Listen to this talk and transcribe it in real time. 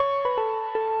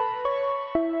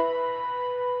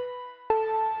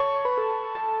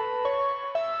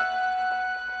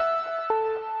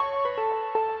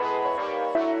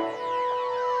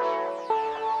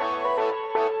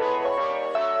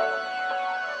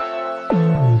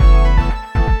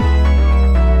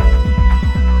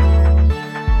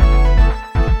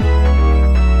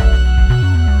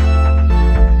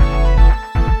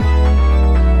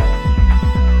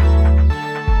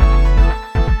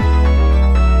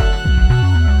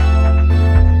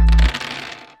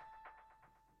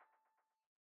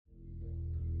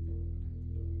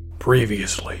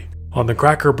Previously, on the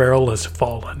Cracker Barrel Has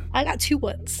Fallen. I got 2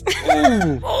 ones.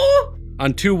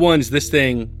 On 2 ones, this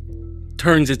thing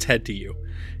turns its head to you.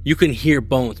 You can hear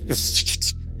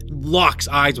Bones locks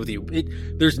eyes with you.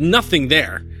 There's nothing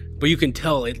there, but you can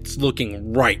tell it's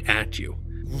looking right at you.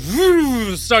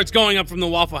 Starts going up from the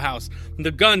Waffle House.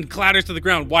 The gun clatters to the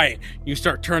ground. Wyatt, you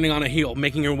start turning on a heel,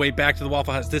 making your way back to the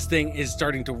Waffle House. This thing is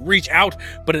starting to reach out,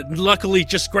 but it luckily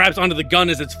just grabs onto the gun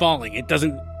as it's falling. It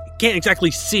can't exactly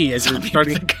see as you're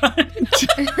starting the gun.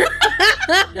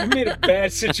 You made a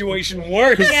bad situation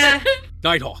worse. Yeah.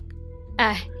 Nighthawk.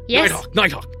 Yes?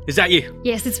 Nighthawk. Is that you?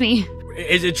 Yes, it's me.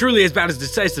 Is it truly as bad as it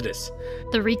says it is?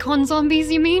 The recon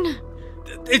zombies, you mean?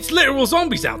 It's literal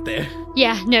zombies out there.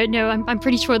 Yeah, no, I'm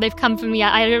pretty sure they've come for me.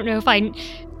 I don't know if I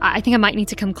think I might need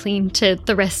to come clean to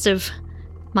the rest of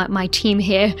my team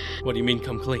here. What do you mean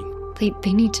come clean?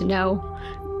 They need to know.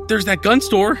 There's that gun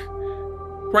store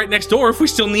right next door if we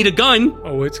still need a gun.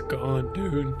 Oh, it's gone,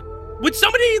 dude. Would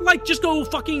somebody, just go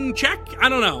fucking check? I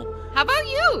don't know. How about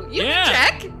you? You can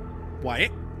check.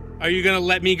 Wyatt, are you gonna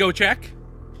let me go check?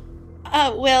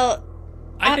 Well...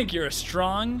 I think you're a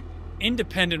strong,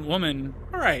 independent woman.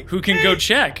 All right. Who can go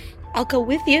check. I'll go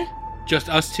with you. Just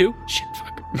us two? Shit,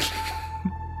 fuck.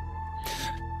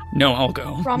 No, I'll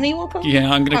go. Romney will come?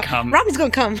 Yeah, I'm gonna come. Romney's gonna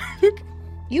come.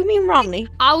 You mean Romney?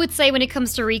 I would say when it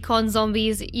comes to recon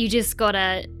zombies, you just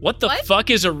gotta... What the fuck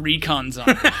is a recon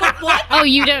zombie? What? Oh,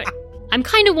 you don't... I'm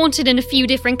kind of wanted in a few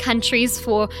different countries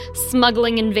for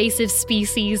smuggling invasive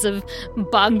species of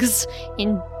bugs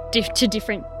to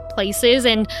different places,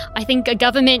 and I think a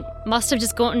government must have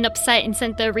just gotten upset and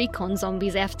sent their recon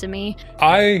zombies after me.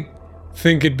 I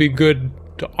think it'd be good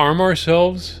to arm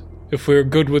ourselves if we're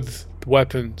good with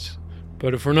weapons.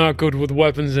 But if we're not good with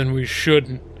weapons, then we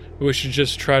shouldn't. We should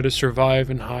just try to survive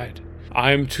and hide.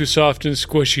 I am too soft and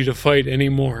squishy to fight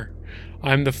anymore.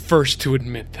 I'm the first to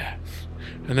admit that.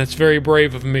 And that's very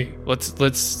brave of me. Let's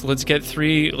get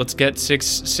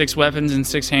six weapons and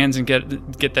 6 hands and get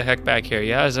the heck back here.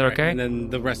 Yeah, is that okay? And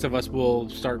then the rest of us will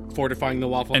start fortifying the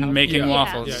Waffle House. And making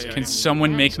waffles. Yeah. Can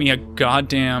someone make me a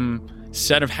goddamn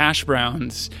set of hash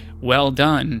browns? Well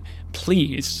done,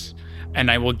 please.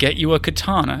 And I will get you a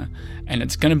katana, and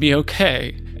it's gonna be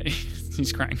okay.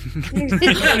 He's crying.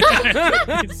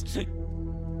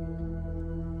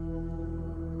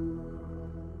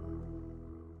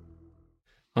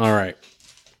 All right.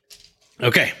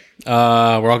 Okay.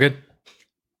 We're all good?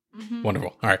 Mm-hmm.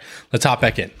 Wonderful. All right. Let's hop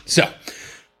back in. So,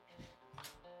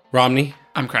 Romney.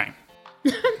 I'm crying.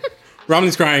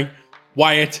 Romney's crying.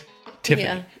 Wyatt. Tiffany.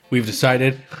 Yeah. We've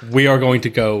decided we are going to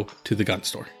go to the gun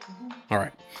store. All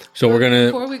right. So we're going to...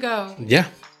 Before we go, Yeah.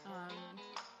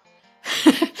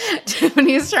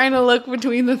 Tiffany is trying to look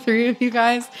between the 3 of you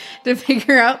guys to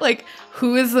figure out,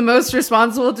 who is the most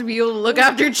responsible to be able to look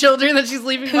after children that she's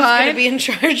leaving Who's gonna behind. be in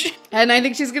charge? And I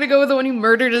think she's gonna go with the one who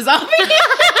murdered a zombie.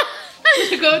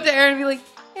 To go up to Erin and be like,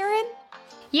 Erin,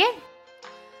 Yeah.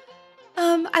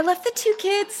 I left the 2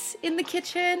 kids in the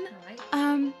kitchen.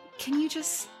 Can you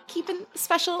just keep a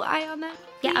special eye on them?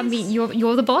 Yeah, I please?" mean,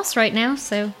 you're the boss right now,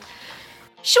 so...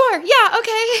 Sure, yeah,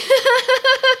 okay.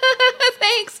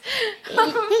 Thanks.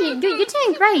 You're doing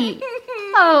great.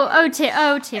 Tiffany. I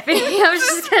was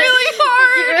just really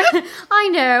hard.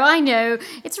 I know.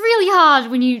 It's really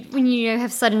hard when you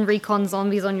have sudden recon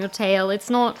zombies on your tail. It's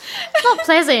not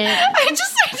pleasant. I didn't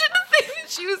think that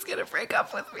she was gonna break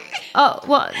up with me. Oh,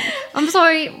 what? I'm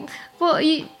sorry. What?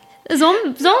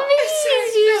 Zombies?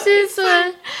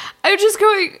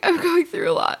 I'm going through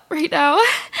a lot right now.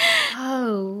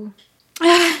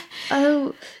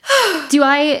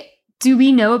 Do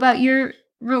we know about your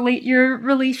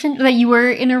relation, that you were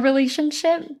in a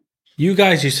relationship? You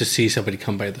guys used to see somebody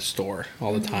come by the store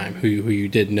all the time who you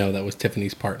did know that was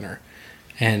Tiffany's partner.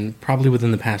 And probably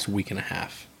within the past week and a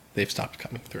half, they've stopped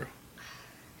coming through.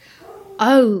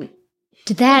 Oh,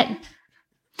 did that...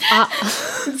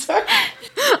 Sorry.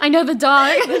 I know the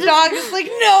dog. The dog is like,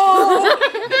 no!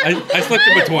 I slipped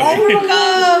him a 20.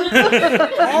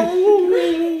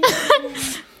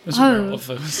 Those are all of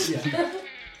those.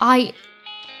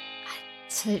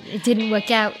 So it didn't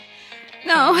work out.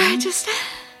 No, I just...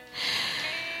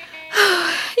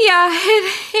 yeah,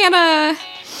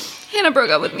 Hannah broke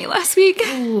up with me last week.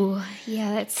 Ooh,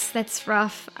 yeah, that's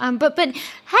rough. But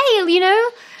hey,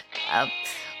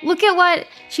 look at what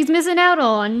she's missing out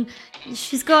on.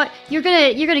 She's got... You're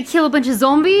gonna kill a bunch of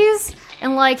zombies?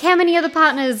 And, how many other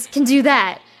partners can do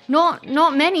that? Not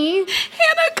many.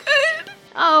 Hannah could.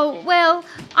 Oh, well,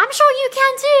 I'm sure you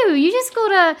can too. You just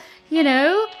gotta, have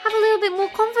a little bit more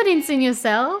confidence in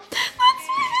yourself. That's what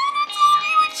Hannah told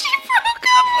me when she broke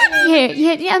up with me.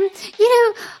 Yeah.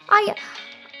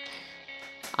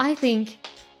 I think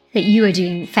that you are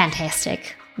doing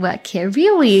fantastic work here.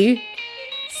 Really.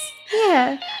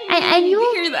 Yeah. And You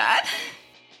you're, hear that?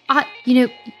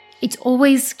 it's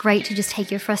always great to just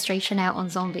take your frustration out on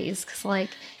zombies. Because, like,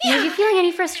 if you're feeling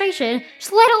any frustration,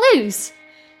 just let it loose.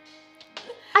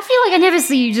 I feel like I never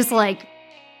see you just, like,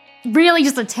 really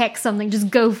just attack something. Just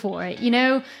go for it, you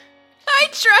know? I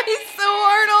try so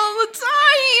hard all the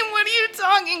time. What are you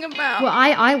talking about? Well,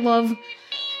 I love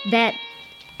that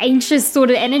anxious sort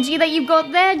of energy that you've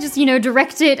got there. Just,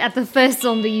 direct it at the first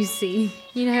zombie you see,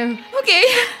 Okay.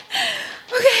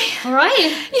 All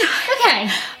right? Yeah. Okay.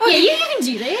 Yeah, you can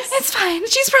do this. It's fine.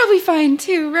 She's probably fine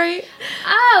too, right?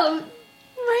 Oh,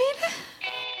 Right?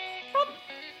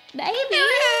 maybe.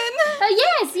 Erin.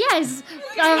 Yes.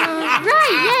 Right,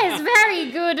 yes,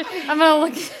 very good. I'm gonna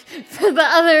look for the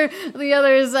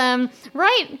others.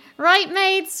 Right,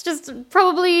 mates. Just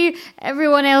probably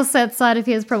everyone else outside of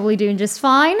here is probably doing just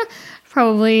fine.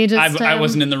 Probably just. I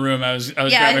wasn't in the room. I was Yeah, I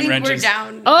grabbing think wrenches. we're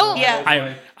down. Oh,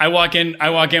 Yeah. I walk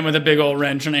in with a big old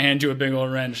wrench and I hand you a big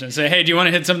old wrench and say, "Hey, do you want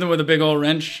to hit something with a big old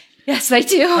wrench?" Yes, I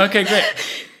do. Okay,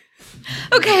 great.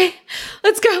 Okay,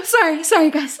 let's go. Sorry,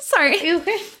 guys. Sorry. You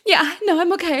okay? Yeah, no,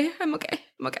 I'm okay.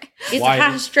 It's Why? a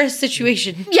high stress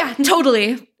situation. Yeah,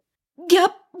 totally.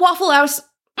 Yep, Waffle House.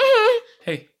 Mhm.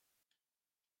 Hey,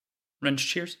 wrench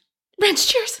cheers. Wrench,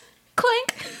 cheers.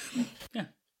 Clank,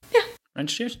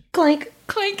 Wrench cheers. Clank,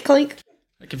 clank. clank.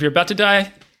 Like if you're about to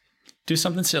die, do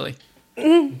something silly.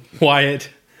 Wyatt,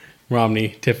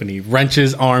 Romney, Tiffany,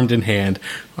 wrenches armed in hand.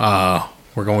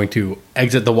 We're going to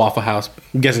exit the Waffle House.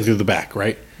 I'm guessing through the back,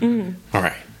 right? All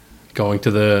right. Going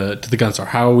to the gun store.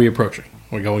 How are we approaching?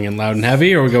 We're going in loud and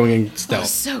heavy, or are we going in stealth?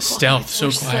 So quiet. Stealth,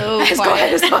 so quiet. So As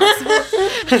quiet as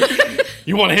possible.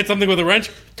 You want to hit something with a wrench?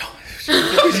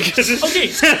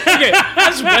 Okay.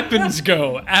 As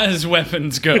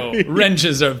weapons go,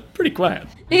 wrenches are pretty quiet.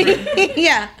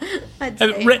 yeah. I'd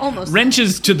say almost.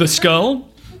 Wrenches to the skull,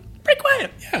 pretty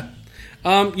quiet.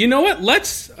 Yeah. You know what?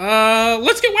 Let's get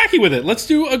wacky with it. Let's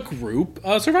do a group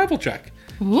survival check.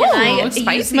 Ooh, I use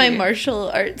spicy. my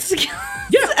martial arts skills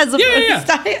Yeah, as a yeah. bonus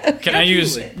die. Can I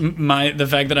use the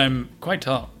fact that I'm quite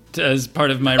tall as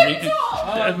part of my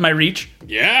my reach?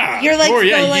 Yeah. You're like, sure,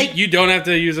 yeah. so like- You don't have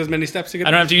to use as many steps to get.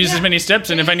 I don't have to use as many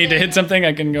steps, and if I need to hit something,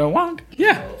 I can go wonk.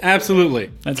 Yeah, absolutely.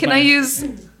 That's Can my- I use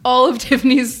all of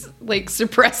Tiffany's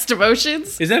suppressed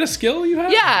emotions? Is that a skill you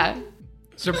have? Yeah.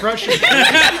 Suppression.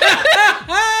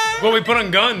 What we put on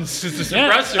guns is a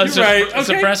Yeah, suppressor. Right, a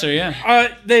okay. suppressor, yeah.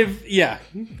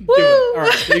 Do it. All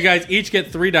right. So you guys each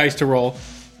get 3 dice to roll,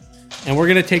 and we're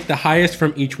gonna take the highest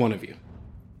from each one of you.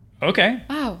 Okay.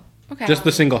 Oh, okay. Just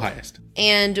the single highest.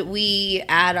 And we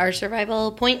add our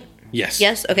survival point. Yes.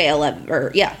 Yes. Okay. 11.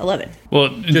 11. Well,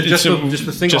 Just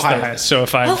the single highest. So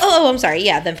if I Oh, I'm sorry.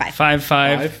 Yeah. Then 5. 5,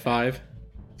 5,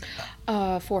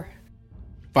 4.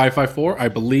 5, 5, 4. I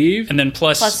believe. and then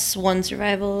plus Plus 1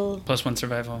 survival. plus 1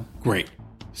 survival. Great.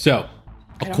 So,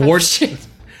 don't have shit.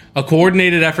 a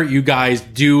coordinated effort, you guys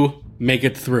do make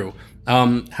it through.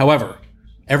 However,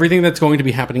 everything that's going to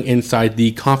be happening inside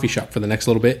the coffee shop for the next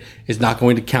little bit is not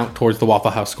going to count towards the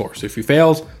Waffle House score. So if you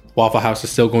fails, Waffle House is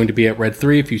still going to be at red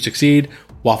 3. If you succeed,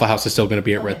 Waffle House is still going to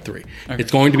be at red 3.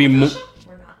 It's going to be...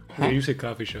 Yeah, you say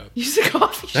coffee shop. Use a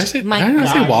coffee. Did I not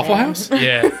say Waffle House?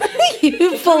 Yeah.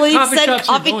 You fully Coffee said shops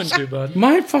you're coffee going shop. to, bud.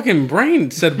 My fucking brain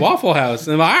said Waffle House,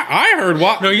 and I heard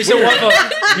Waffle. No, you said Waffle.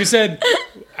 You said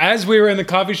as we were in the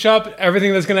coffee shop,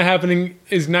 everything that's going to happen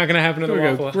is not going to happen in the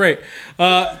Waffle House. Great.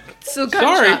 So gun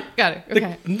Sorry. shop. Got it.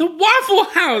 Okay. The Waffle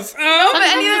House. But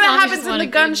anything that zombies happens in wanna the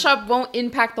gun go- shop won't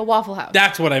impact the Waffle House.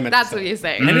 That's what I meant. That's to what say. you're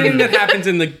saying. Anything that happens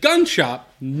in the gun shop,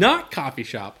 not coffee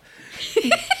shop,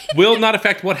 will not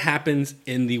affect what happens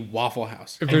in the Waffle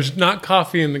House. If there's not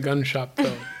coffee in the gun shop,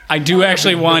 though. I do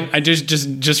actually want. I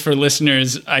just for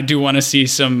listeners. I do want to see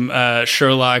some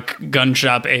Sherlock gun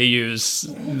shop AUs.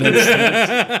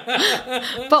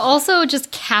 But also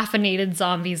just caffeinated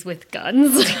zombies with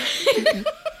guns.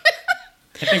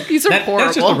 These are horrible.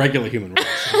 That's just a regular human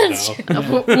race. So.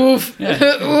 Oof.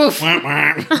 Oof.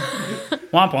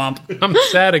 Womp womp. I'm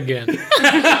sad again.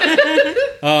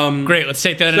 Great. Let's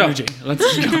take that energy.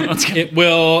 Let's go. Let's go.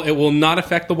 It will not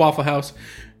affect the Waffle House.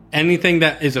 Anything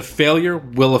that is a failure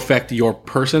will affect your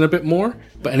person a bit more,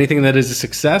 but anything that is a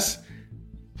success,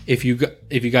 if you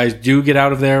guys do get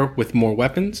out of there with more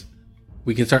weapons,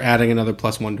 we can start adding another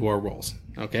 +1 to our rolls.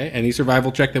 Okay? Any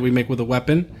survival check that we make with a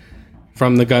weapon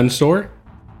from the gun store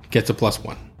gets a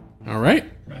 +1. All right?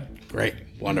 Great.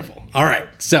 Wonderful. All right.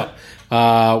 So,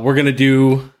 we're going to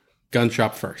do gun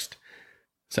shop first.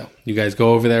 So, you guys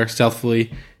go over there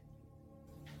stealthily.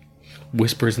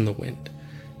 Whispers in the wind.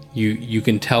 You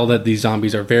can tell that these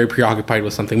zombies are very preoccupied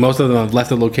with something. Most of them have left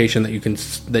the location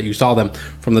that you saw them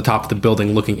from the top of the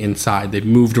building looking inside. They've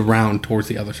moved around towards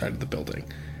the other side of the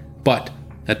building. But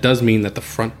that does mean that the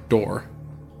front door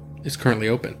is currently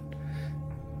open.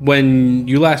 When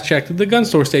you last checked, the gun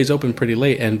store stays open pretty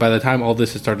late, and by the time all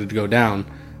this has started to go down,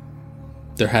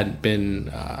 there hadn't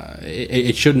been...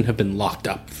 it shouldn't have been locked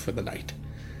up for the night.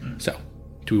 So,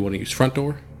 do we want to use front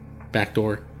door, back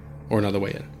door, or another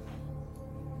way in?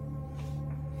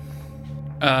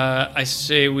 I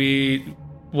say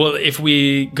if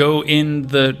we go in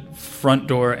the front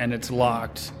door and it's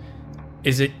locked,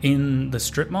 is it in the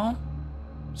strip mall?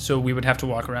 So we would have to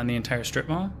walk around the entire strip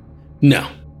mall? No.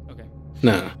 Okay.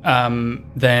 No.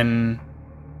 Then,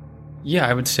 yeah,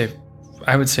 I would say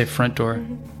front door.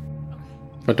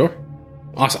 Front door?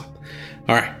 Awesome.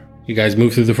 All right. You guys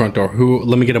move through the front door.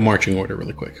 Let me get a marching order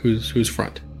really quick. Who's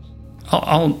front?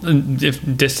 I'll if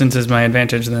distance is my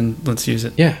advantage, then let's use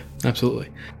it. Yeah, absolutely.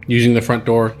 Using the front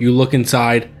door, you look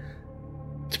inside.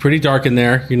 It's pretty dark in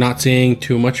there. You're not seeing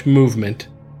too much movement.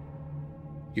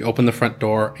 You open the front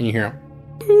door and you hear a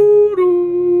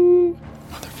boo-doo.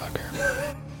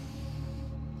 Motherfucker.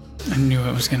 I knew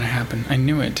it was going to happen. I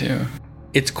knew it too.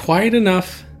 It's quiet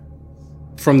enough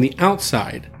from the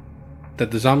outside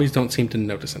that the zombies don't seem to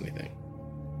notice anything.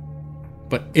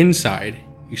 But inside,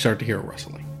 you start to hear a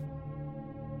rustling.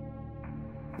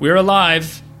 We're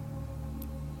alive.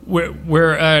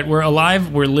 We're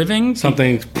alive. We're living.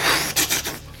 Something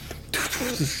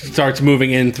starts moving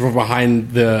in from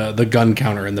behind the gun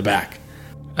counter in the back.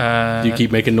 Do you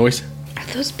keep making noise? Are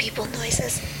those people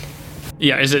noises?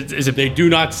 Yeah. Is it? They do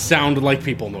not sound like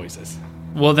people noises.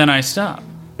 Well, then I stop.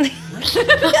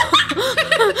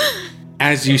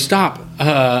 As you stop,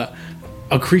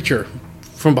 a creature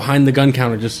from behind the gun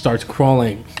counter just starts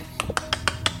crawling.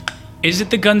 Is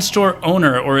it the gun store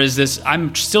owner, or is this...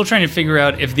 I'm still trying to figure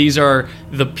out if these are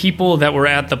the people that were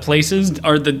at the places.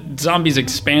 Are the zombies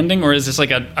expanding, or is this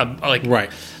like a Right.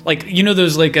 Like, you know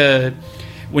those like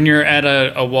when you're at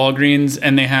a Walgreens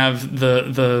and they have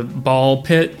the ball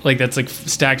pit, like that's like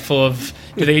stacked full of...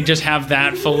 Do they just have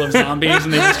that full of zombies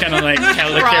and they just kind of like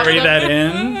carry that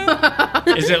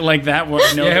in? Is it like that? No,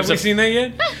 Yeah, have we seen that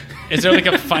yet? Is there like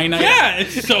a finite... Yeah,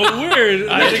 it's so weird.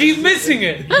 I keep missing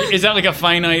it. Is that like a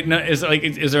finite?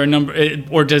 Is there a number,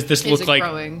 or does this look like,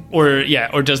 growing?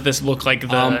 or does this look like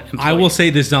the? I will say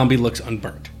this zombie looks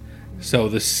unburnt, so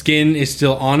the skin is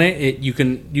still on it. You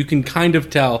can kind of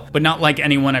tell, but not like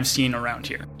anyone I've seen around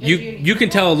here. You can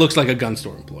tell it looks like a gun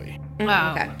store employee.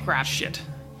 Oh, Okay. crap. Shit.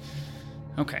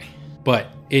 Okay. But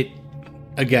it,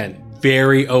 again,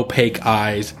 very opaque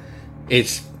eyes.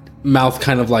 Its mouth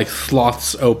kind of like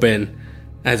sloths open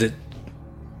as it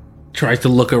tries to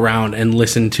look around and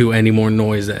listen to any more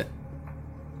noise that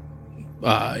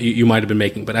you might have been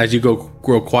making. But as you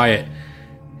grow quiet,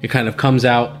 it kind of comes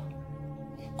out,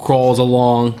 crawls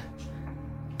along,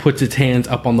 puts its hands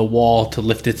up on the wall to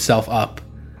lift itself up.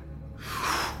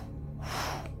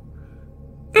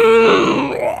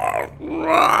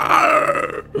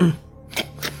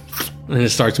 And it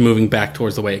starts moving back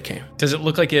towards the way it came. Does it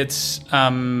look like it's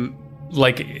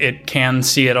like it can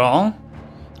see it all,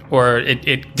 or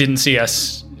it didn't see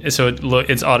us? So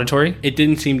it's auditory. It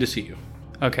didn't seem to see you.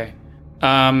 Okay.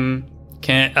 Can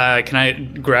I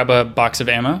grab a box of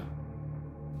ammo?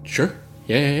 Sure.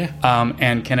 Yeah.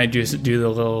 And can I do the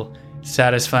little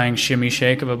satisfying shimmy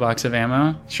shake of a box of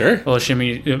ammo? Sure. A little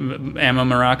shimmy ammo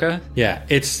maraca? Yeah.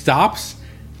 It stops,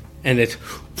 and it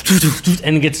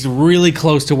gets really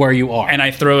close to where you are. And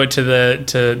I throw it to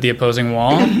the opposing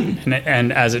wall,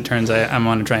 and as it turns, I'm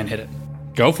going to try and hit it.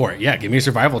 Go for it. Yeah, give me a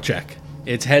survival check.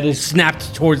 Its head is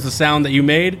snapped towards the sound that you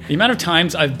made. The amount of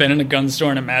times I've been in a gun store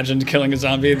and imagined killing a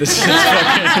zombie, this is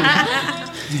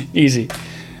fucking easy.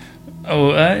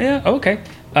 Oh, yeah, okay.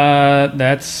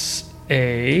 That's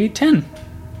a 10.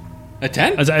 A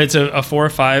 10? It's a 4 or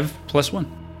 5 plus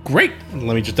 1. Great.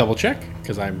 Let me just double check,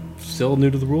 because I'm still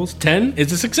new to the rules. 10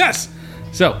 is a success.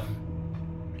 So,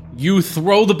 you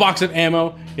throw the box of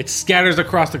ammo, it scatters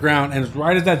across the ground, and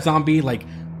right as that zombie,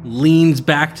 leans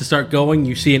back to start going,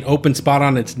 you see an open spot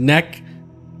on its neck,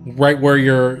 right where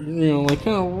you're, kind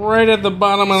of right at the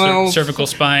bottom of the cervical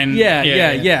spine.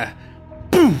 Yeah.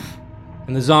 Boom!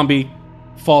 And the zombie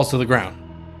falls to the ground,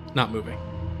 not moving.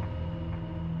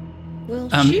 Well,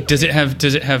 Does it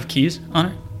have keys on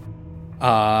it?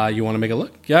 You want to make a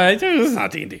look? Yeah, it's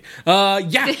not D&D. Yeah.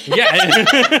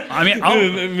 I mean, I'll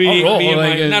roll.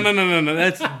 No.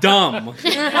 That's dumb.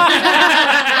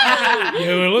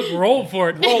 Roll for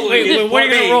it. Wait, what are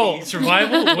you gonna roll?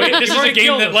 Survival? Wait, This is a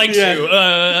game that likes you.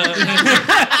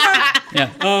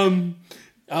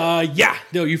 Yeah. Yeah.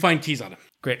 No, you find keys on him.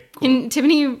 Great. Cool. Can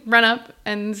Tiffany run up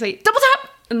and say, double tap,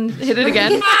 and hit it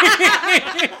again?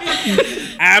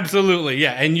 Absolutely,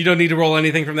 yeah. And you don't need to roll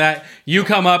anything from that. You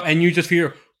come up and you just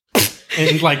hear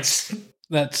and like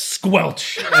that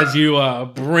squelch as you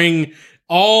bring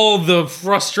all the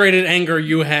frustrated anger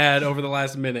you had over the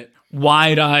last minute.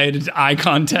 Wide-eyed eye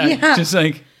contact. Yeah. Just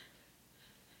like,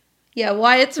 Yeah,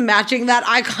 Wyatt's matching that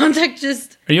eye contact.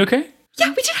 Just are you okay? Yeah,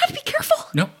 we just have to be careful.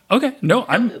 No. Okay. No,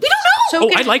 I'm. we don't know. So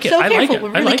Oh, I like it. So I like careful. it. We're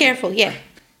I really like it. careful. Yeah.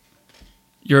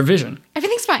 Your vision.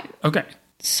 Everything's fine. Okay.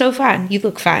 So fine. You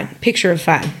look fine. Picture of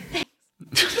fine.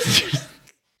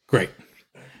 Great.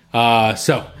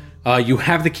 So you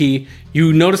have the key.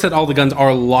 You notice that all the guns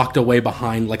are locked away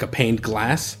behind like a paned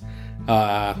glass.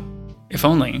 If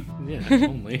only Yeah, if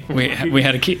only. we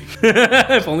had a key.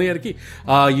 If only you had a key.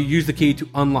 You use the key to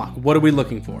unlock. What are we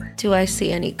looking for? Do I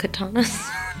see any katanas?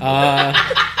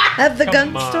 At the gun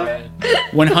store?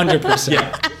 100%.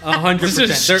 100%. This is a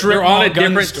They're strip on a mall gun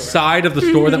different store. side of the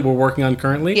store that we're working on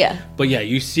currently. Yeah. But yeah,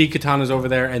 you see katanas over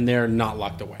there and they're not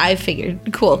locked away. I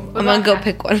figured. Cool. I'm gonna go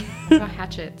pick one. What about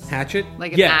hatchets? Hatchet?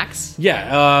 Like an yeah. axe?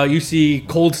 Yeah. You see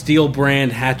Cold Steel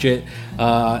brand hatchet.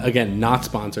 Again, not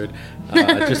sponsored.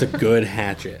 Just a good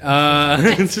hatchet.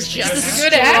 It's just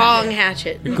Good Strong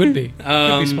hatchet. It could be.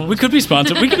 We could be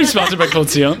sponsored. We could be sponsored by Cold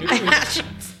Steel.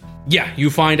 yeah, you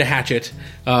find a hatchet.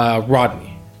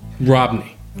 Rodney,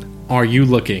 are you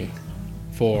looking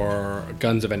for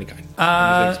guns of any kind?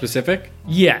 Anything specific?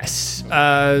 Yes.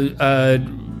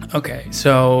 Okay.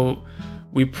 So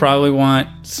we probably want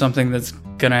something that's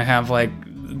gonna have like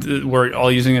we're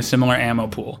all using a similar ammo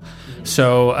pool.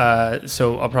 So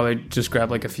I'll probably just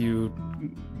grab like a few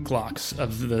Glocks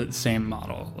of the same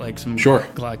model, like some Sure.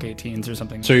 Glock 18s or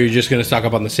something. So you're just going to stock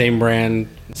up on the same brand?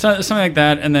 Something like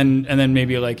that, and then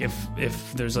maybe like if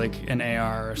there's like an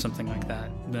AR or something like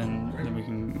that, then we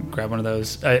can grab one of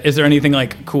those. Is there anything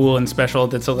like cool and special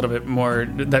that's a little bit more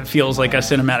that feels like a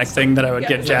cinematic thing that I would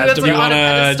get jazzed Do you about?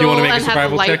 want make a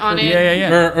survival check for me?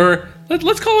 Yeah. Or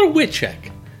let's call it a wit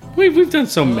check. We've done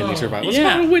so many survival. Let's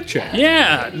Yeah. call it a wit check.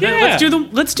 Yeah.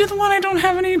 Let's do the one I don't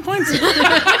have any points in.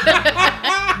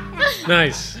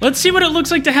 Nice. Let's see what it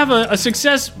looks like to have a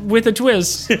success with a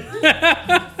twist. All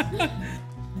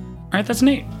right, that's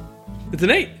Nate. It's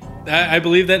an 8. I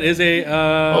believe that is a...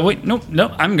 Oh wait, no,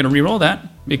 I'm gonna re-roll that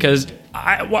because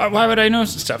why would I know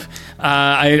stuff?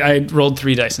 I rolled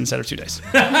 3 dice instead of 2 dice.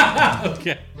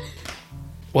 Okay.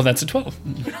 Well, that's a 12.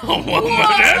 Oh, well,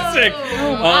 fantastic.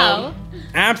 Wow.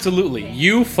 Absolutely.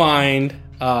 You find...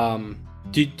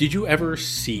 did you ever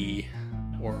see...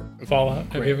 or Fallout.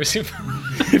 Have you ever seen?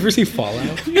 ever see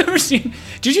Fallout? You ever seen?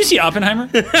 Did you see Oppenheimer?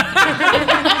 Did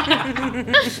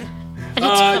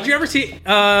you ever see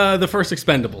the first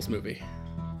Expendables movie?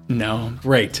 No.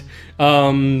 Great.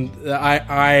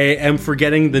 I am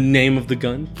forgetting the name of the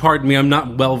gun. Pardon me, I'm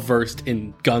not well versed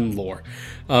in gun lore.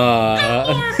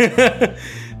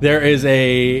 There is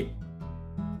a...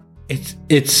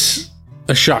 It's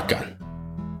a shotgun.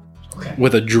 Okay.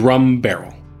 With a drum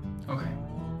barrel. Okay.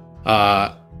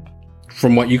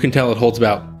 From what you can tell, it holds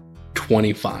about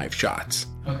 25 shots.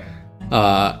 Okay.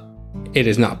 It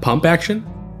is not pump action.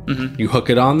 Mm-hmm. You hook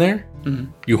it on there.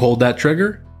 Mm-hmm. You hold that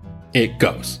trigger. It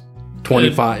goes.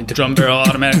 25. Drum barrel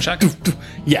automatic shotgun.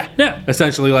 Yeah. Yeah.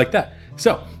 Essentially like that.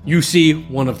 So you see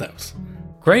one of those.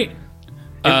 Great.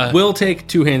 It will take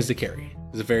 2 hands to carry.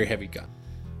 It's a very heavy gun.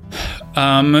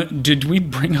 Did we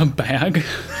bring a bag?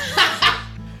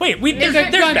 Wait, there's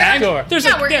gun bags. store. There's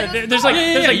Yeah, like we're in there's the like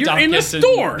Yeah, there's like you're in the dockets and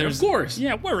store, there's- of course.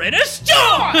 Yeah, we're in a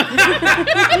store.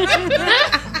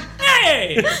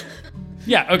 Hey.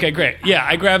 Yeah. Okay. Great. Yeah,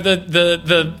 I grabbed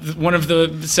the one of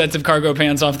the sets of cargo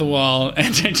pants off the wall and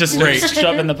I just Great.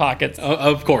 shove in the pockets.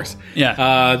 Of course.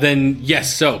 Yeah. Then,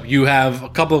 yes, so you have a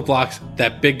couple of blocks,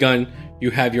 that big gun. You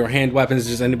have your hand weapons.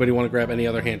 Does anybody want to grab any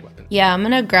other hand weapon? Yeah, I'm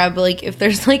gonna grab like if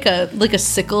there's like a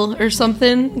sickle or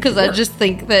something because I just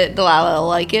think that Delilah will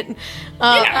like it. It's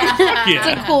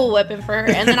a cool weapon for her,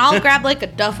 and then I'll grab like a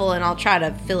duffel and I'll try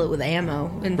to fill it with ammo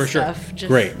and For sure. stuff. Just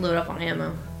Great. load up on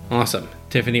ammo. Awesome.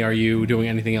 Tiffany, are you doing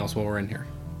anything else while we're in here?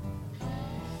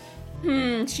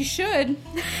 She should.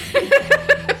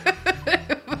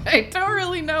 I don't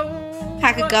really know.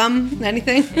 Pack of gum,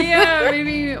 anything? Yeah,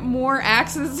 maybe more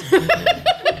axes.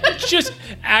 Just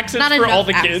access Not for all enough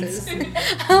the axes.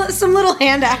 kids. Some little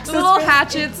hand axes. Little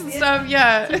hatchets and stuff.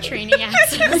 Yeah, Training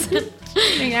axes.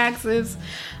 training axes.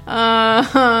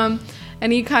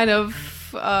 Any kind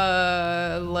of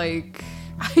like.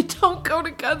 I don't go to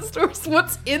gun stores.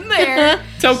 What's in there?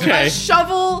 It's okay. A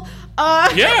shovel,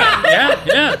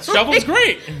 Yeah. Shovel's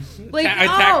great. Like A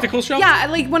tactical shovel? Yeah,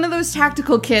 like one of those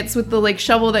tactical kits with the like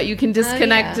shovel that you can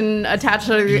disconnect and attach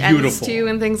other ends Beautiful. to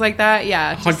and things like that.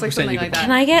 Yeah, just like 100% something you like can- that.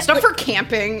 Can I get Stuff for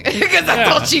camping because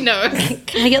that's all she knows.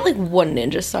 Can I get like one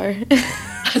ninja star?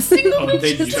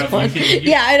 One.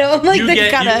 Yeah, I know. I'm like,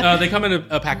 They come in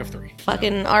a pack of 3.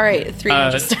 fucking all right. 3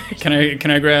 ninja stars.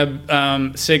 Can I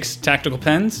grab 6 tactical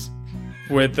pens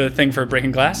with the thing for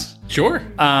breaking glass? Sure.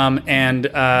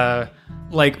 I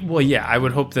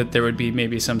would hope that there would be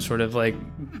maybe some sort of like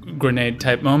grenade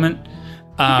type moment.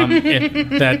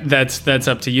 That's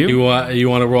up to you. You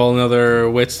want to roll another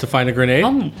wits to find a grenade?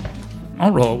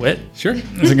 I'll roll a wit. Sure.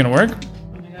 Is it gonna work?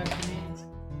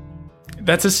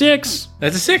 That's a 6.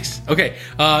 That's a 6. Okay.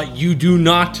 You do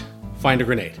not find a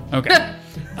grenade. Okay.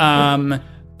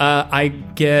 I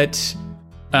get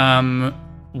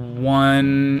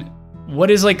one.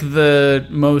 What is the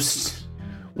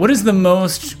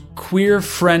most queer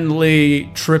friendly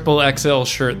triple XL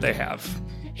shirt they have?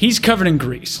 He's covered in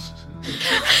grease.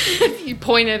 You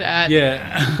pointed at.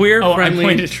 Yeah. Queer I friendly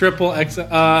pointed- triple XL.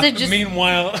 Is it just,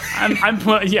 Meanwhile,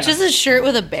 Yeah. just a shirt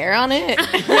with a bear on it?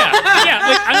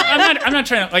 I'm not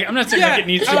trying to I'm not saying it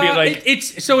needs to be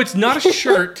it's not a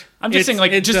shirt. I'm just saying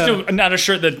not a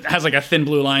shirt that has like a thin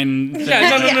blue line. No.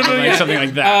 Something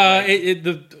like that.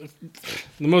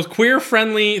 The most queer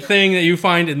friendly thing that you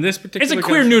find in this particular. It's a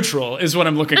queer neutral, is what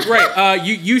I'm looking for. Right.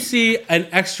 You see an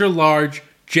extra large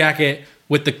jacket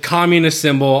with the communist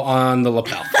symbol on the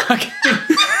lapel.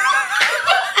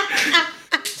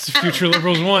 it's the future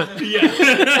liberals want.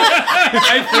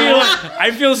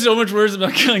 I feel so much worse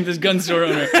about killing this gun store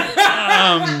owner.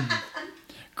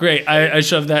 Great. I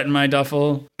shoved that in my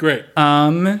duffel. Great.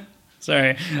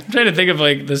 Sorry. I'm trying to think of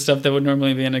the stuff that would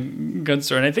normally be in a gun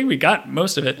store, and I think we got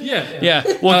most of it. Yeah.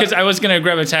 Well, because I was gonna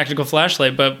grab a tactical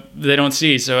flashlight, but they don't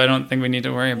see, so I don't think we need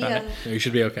to worry about it. You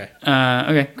should be okay.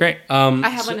 Okay, great. I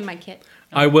have one in my kit.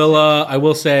 I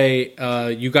will say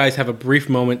you guys have a brief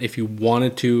moment if you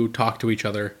wanted to talk to each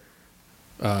other.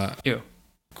 Ew.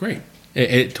 Great.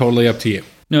 It totally up to you.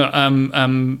 No.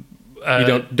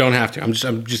 You don't have to. I'm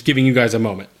just giving you guys a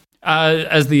moment.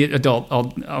 As the adult,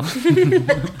 I'll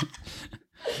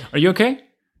Are you okay?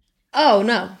 Oh,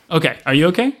 no. Okay. Are you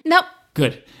okay? Nope.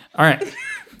 Good. All right.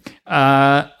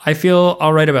 I feel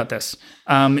all right about this.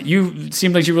 You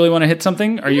seem like you really want to hit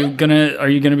something. Are you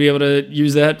gonna be able to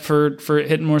use that for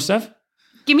hitting more stuff?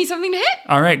 Give me something to hit.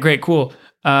 All right. Great. Cool.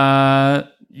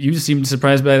 You seemed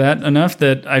surprised by that enough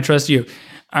that I trust you.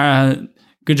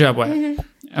 Good job, Wyatt. Mm-hmm.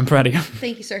 I'm proud of you.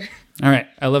 Thank you, sir. All right.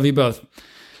 I love you both.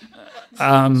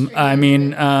 No.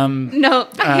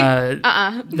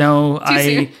 No,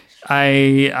 soon.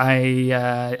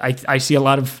 I see a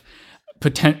lot of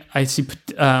potential.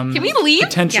 Can we leave?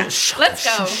 Potential. Yeah.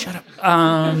 Let's go. Shut up. Do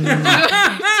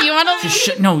you want to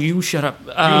leave? No, you shut up.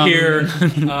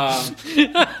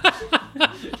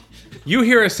 You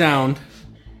hear a sound.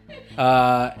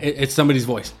 It's somebody's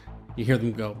voice. You hear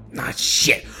them go, "Nah,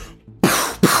 shit."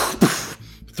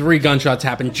 3 gunshots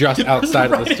happen just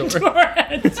outside of the store. All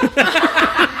right,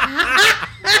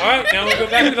 now we'll go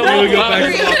back to the Waffle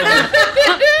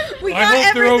House. We I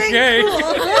hope they're okay.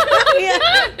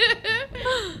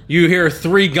 You hear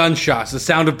 3 gunshots, the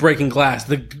sound of breaking glass.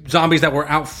 The zombies that were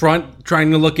out front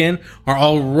trying to look in are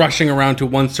all rushing around to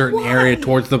one certain area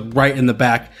towards the right in the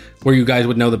back where you guys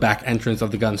would know the back entrance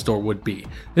of the gun store would be.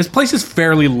 This place is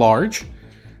fairly large.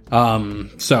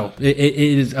 So it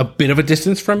is a bit of a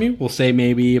distance from you. We'll say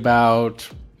maybe about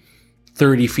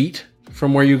 30 feet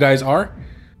from where you guys are.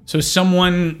 So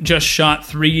someone just shot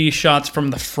 3 shots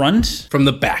from the front? From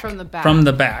the back. From the back. From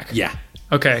the back. Yeah.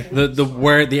 Okay.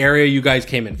 The area you guys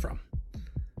came in from.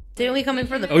 Didn't we come in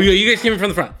from the Oh, you guys came in from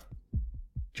the front.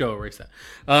 Joe, erase that.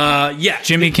 Yeah.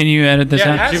 Jimmy, can you edit this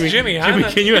Yeah, out? ask Jimmy.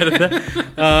 Can you edit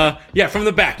that? Yeah, from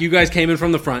the back. You guys came in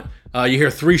from the front. You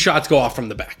hear 3 shots go off from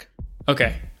the back.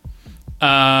 Okay.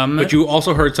 But you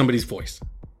also heard somebody's voice.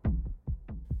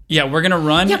 Yeah, we're gonna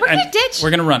run. Yeah, we're gonna ditch.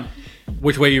 We're gonna run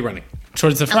Which way are you running?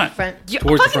 towards the front. front. You're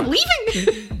Towards the fucking front.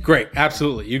 leaving. Great,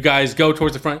 absolutely. You guys go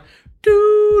towards the front.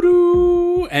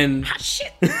 Doo-doo, and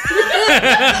Shit. and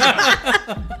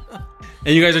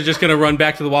you guys are just gonna run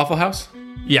back to the Waffle House?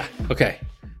 Yeah. Okay.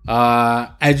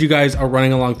 As you guys are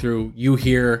running along through, you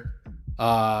hear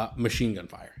machine gun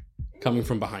fire coming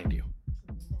from behind you.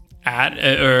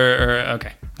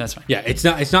 Okay, that's fine. Yeah, it's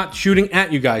not shooting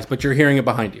at you guys, but you're hearing it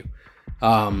behind you.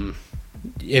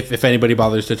 If anybody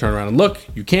bothers to turn around and look,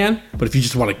 you can. But if you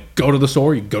just want to go to the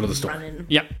store, you go to the store. Running.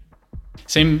 Yeah.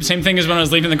 Same thing as when I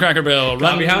was leaving the Cracker Barrel.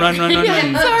 Run, run.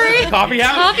 Sorry. Coffee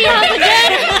house. Coffee house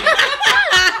again.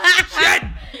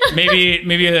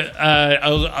 maybe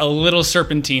a little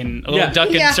serpentine, a little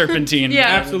duck and serpentine. Yeah.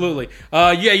 Absolutely.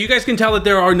 You guys can tell that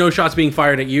there are no shots being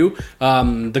fired at you.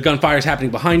 The gunfire is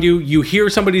happening behind you. You hear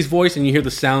somebody's voice, and you hear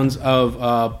the sounds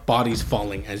of bodies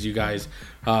falling as you guys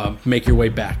make your way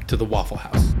back to the Waffle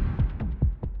House.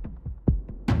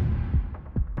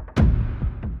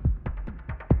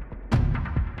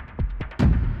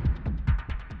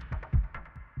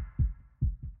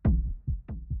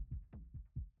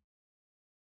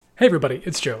 Hey everybody,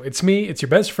 it's Joe. It's me, it's your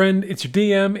best friend, it's your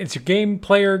DM, it's your game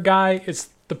player guy, it's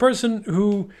the person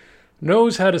who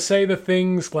knows how to say the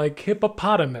things like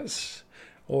hippopotamus,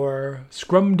 or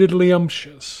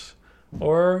scrumdiddlyumptious,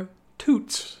 or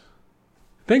toots.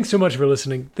 Thanks so much for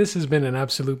listening. This has been an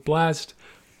absolute blast.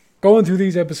 Going through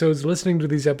these episodes, listening to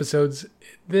these episodes,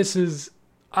 this has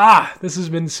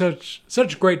been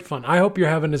such great fun. I hope you're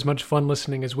having as much fun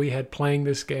listening as we had playing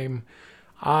this game.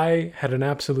 I had an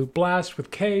absolute blast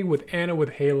with Kay, with Anna,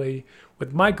 with Haley,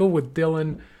 with Michael, with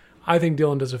Dylan. I think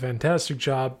Dylan does a fantastic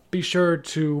job. Be sure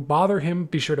to bother him.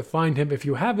 Be sure to find him. If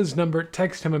you have his number,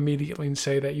 text him immediately and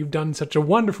say that you've done such a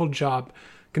wonderful job.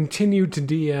 Continue to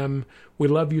DM. We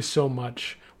love you so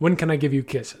much. When can I give you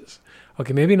kisses?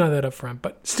 Okay, maybe not that up front,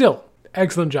 but still,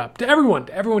 excellent job. To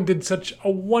everyone did such a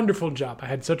wonderful job. I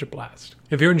had such a blast.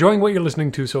 If you're enjoying what you're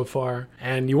listening to so far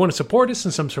and you want to support us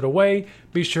in some sort of way,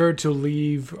 be sure to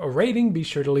leave a rating, be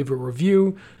sure to leave a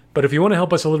review. But if you want to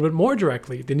help us a little bit more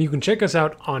directly, then you can check us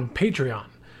out on Patreon.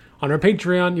 On our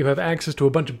Patreon, you have access to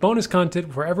a bunch of bonus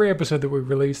content for every episode that we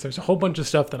release. There's a whole bunch of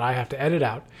stuff that I have to edit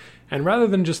out. And rather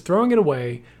than just throwing it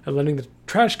away and letting the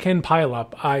trash can pile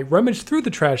up, I rummage through the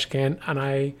trash can and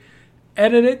I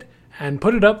edit it and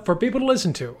put it up for people to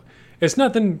listen to. It's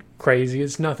nothing crazy.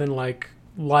 It's nothing like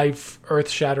life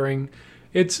earth-shattering.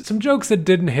 It's some jokes that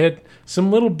didn't hit,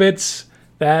 some little bits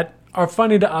that are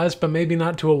funny to us but maybe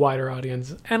not to a wider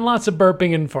audience, and lots of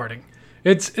burping and farting.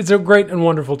 It's a great and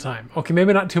wonderful time. Okay,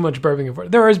 maybe not too much burping and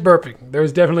farting. There is burping. There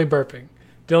is definitely burping.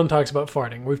 Dylan talks about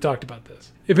farting. We've talked about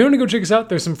this. If you want to go check us out,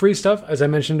 there's some free stuff. As I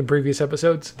mentioned in previous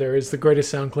episodes, there is the greatest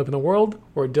sound clip in the world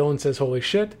where Dylan says holy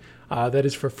shit. That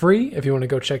is for free if you want to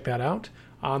go check that out.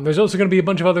 There's also going to be a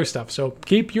bunch of other stuff, so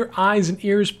keep your eyes and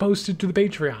ears posted to the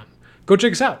Patreon. Go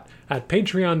check us out at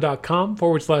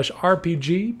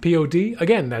patreon.com/RPGPOD.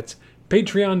 Again, that's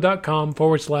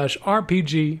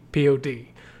patreon.com/RPGPOD.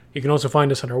 You can also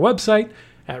find us on our website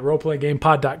at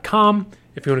roleplaygamepod.com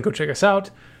if you want to go check us out.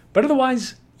 But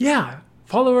otherwise,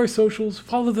 follow our socials,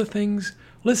 follow the things,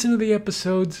 listen to the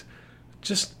episodes.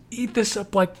 Just eat this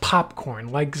up like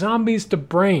popcorn, like zombies to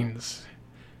brains.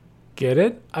 Get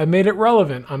it? I made it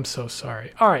relevant. I'm so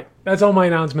sorry. All right, that's all my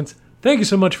announcements. Thank you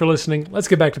so much for listening. Let's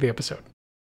get back to the episode.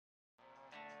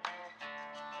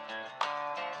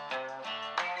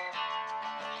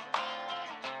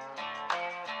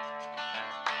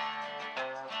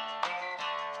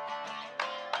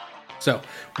 So,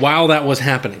 while that was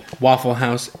happening, Waffle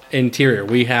House interior,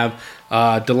 we have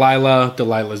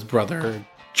Delilah's brother,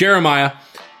 Jeremiah,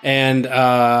 and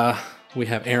we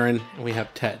have Aaron, and we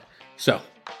have Ted. So,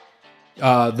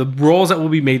 the roles that will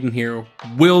be made in here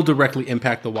will directly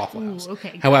impact the Waffle House. Ooh, okay,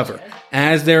 gotcha. However,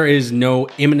 as there is no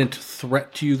imminent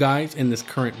threat to you guys in this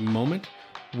current moment,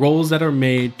 roles that are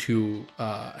made to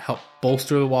help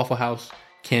bolster the Waffle House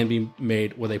can be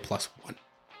made with a +1.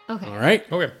 Okay. All right?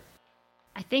 Okay.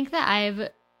 I think that I've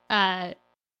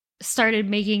started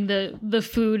making the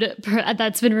food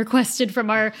that's been requested from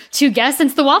our two guests,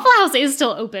 since the Waffle House is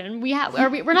still open.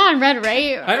 We're not in red,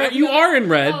 right? You are in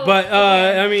red, but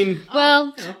I mean...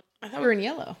 Well... I thought we were in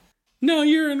yellow. No,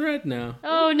 you're in red now.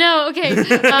 Oh, no, okay.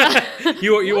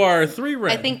 You are 3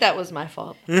 red. I think that was my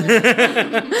fault.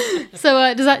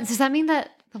 So does that mean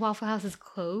that the Waffle House is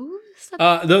closed?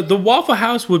 The Waffle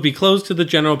House would be closed to the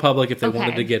general public if they Okay.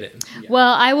 wanted to get in. Yeah.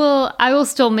 Well, I will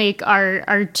still make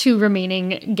our two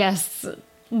remaining guests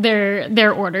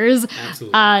their orders.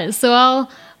 Absolutely. So I'll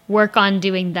work on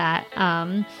doing that.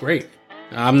 Great.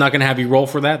 I'm not going to have you roll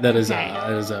for that. That is Okay.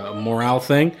 that is a morale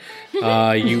thing.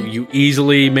 You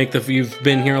easily make you've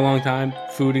been here a long time.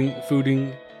 Fooding.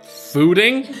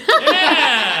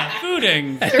 Yeah,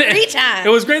 fooding. 3 times. It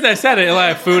was great that I said it.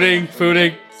 Like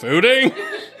fooding.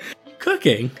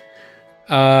 Cooking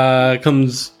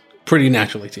comes pretty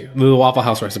naturally to you. The Waffle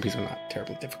House recipes are not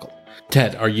terribly difficult.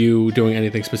 Ted, are you doing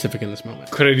anything specific in this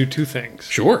moment? Could I do 2 things?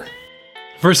 Sure.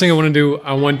 First thing I want to do,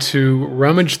 I want to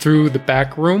rummage through the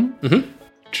back room to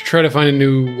try to find a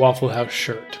new Waffle House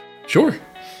shirt. Sure.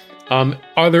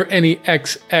 Are there any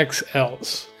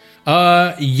XXLs?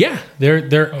 Yeah,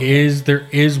 there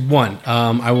is one.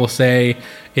 I will say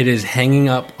it is hanging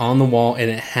up on the wall, and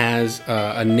it has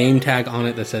a name tag on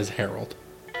it that says Harold.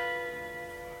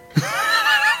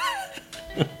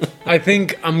 I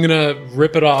think I'm gonna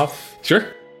rip it off Sure.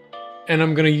 and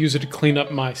I'm gonna use it to clean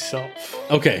up myself.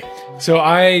 Okay. So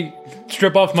I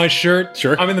strip off my shirt.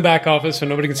 Sure. I'm in the back office, so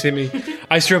nobody can see me.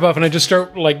 I strip off and I just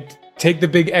start take the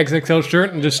big XXL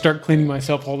shirt and just start cleaning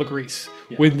myself all the grease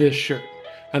with this shirt,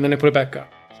 and then I put it back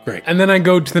up. Great. And then I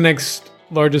go to the next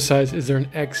largest size. Is there an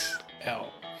XL?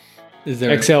 Is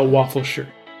there XL waffle shirt?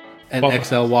 an Waffle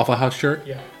XL Waffle House shirt?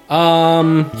 Yeah.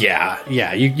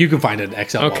 Yeah. You can find an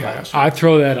XL Waffle Okay. House shirt. I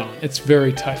throw that on. It's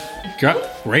very tight.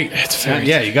 Great. It's very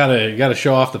Yeah, you gotta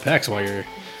show off the pecs while you're.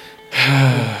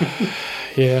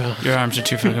 Yeah. Your arms are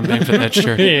too fucking big for that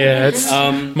shirt. Yeah, it's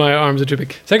my arms are too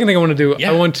big. Second thing I want to do,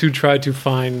 Yeah. I want to try to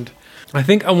find. I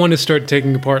think I want to start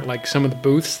taking apart like some of the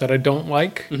booths that I don't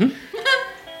like,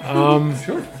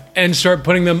 Sure. and start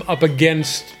putting them up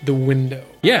against the window.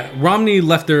 Yeah, Romney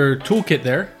left their toolkit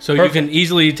there, so Perfect. you can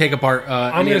easily take apart.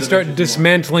 I'm going to start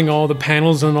dismantling all the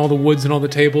panels and all the woods and all the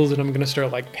tables, and I'm going to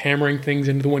start like hammering things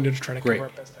into the window to try to Great. cover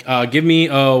up best I can. Give me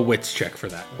a wits check for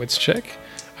that. Wits check.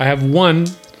 I have 1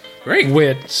 Great.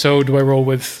 wit, so do I roll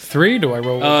with 3? Do I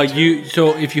roll with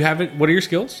So if you haven't, what are your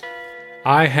skills?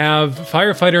 I have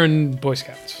firefighter and Boy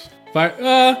Scouts.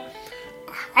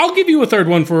 I'll give you a third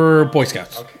one for Boy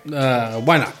Scouts.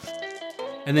 Why not?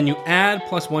 And then you add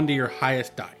 +1 to your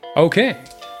highest die. Okay.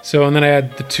 So, and then I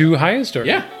add the 2 highest, or?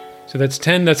 Yeah. So that's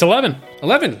 10, that's 11.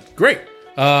 11. Great.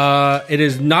 It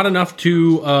is not enough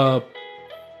to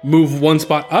move 1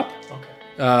 spot up.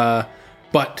 Okay.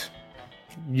 But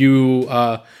you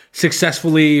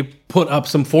successfully put up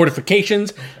some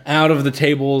fortifications out of the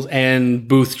tables and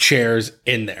booth chairs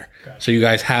in there. So you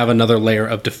guys have another layer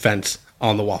of defense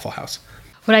on the Waffle House.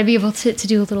 Would I be able to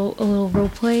do a little role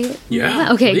play?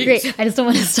 Yeah, Okay, please. great. I just don't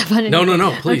want to step on it. No,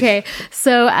 please. Okay,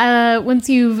 so once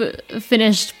you've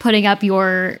finished putting up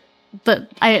I'm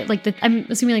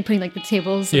assuming like putting like the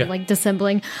tables Yeah. and like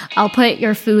disassembling, I'll put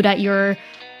your food at your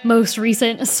most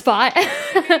recent spot,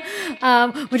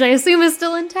 which I assume is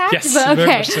still intact. Yes, but very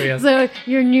okay. much so, yes. So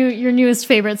your newest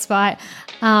favorite spot.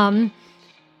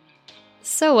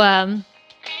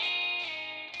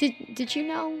 Did you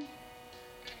know?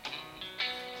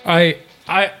 I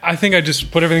think I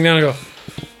just put everything down and go,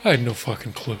 I had no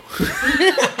fucking clue.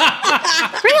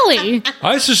 Really?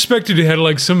 I suspected you had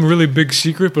like some really big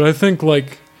secret, but I think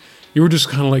like you were just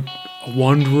kind of like a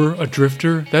wanderer, a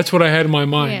drifter. That's what I had in my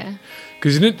mind. Yeah.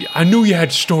 Because I knew you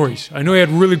had stories. I know you had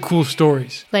really cool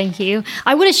stories. Thank you.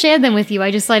 I would have shared them with you.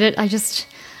 I don't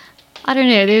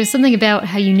know. There was something about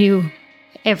how you knew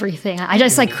everything. I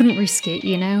couldn't risk it,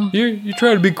 you know? You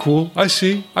try to be cool. I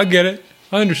see. I get it.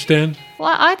 I understand.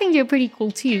 Well, I think you're pretty cool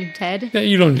too, Ted. Yeah,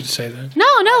 you don't need to say that. No,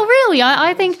 really.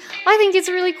 I think it's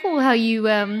really cool how you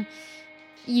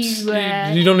You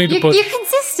don't need to push. You're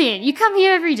consistent. You come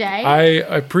here every day. I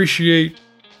appreciate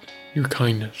your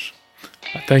kindness.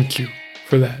 Thank you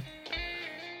for that.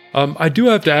 I do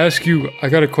have to ask you, I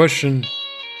got a question.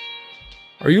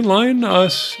 Are you lying to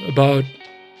us about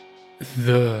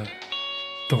the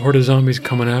horde of zombies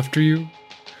coming after you?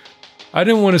 I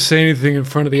didn't want to say anything in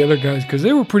front of the other guys because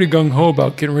they were pretty gung-ho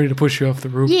about getting ready to push you off the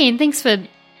roof. Yeah, and thanks for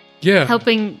Yeah.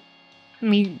 helping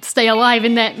me stay alive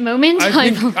in that moment.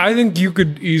 I think you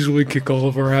could easily kick all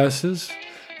of our asses.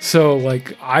 So,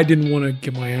 like, I didn't want to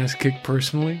get my ass kicked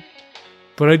personally.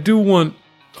 But I do want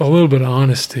a little bit of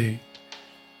honesty.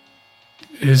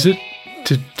 Did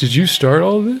you start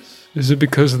all this? Is it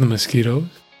because of the mosquitoes?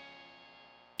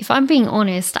 If I'm being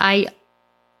honest, I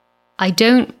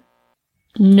don't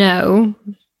know,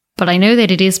 but I know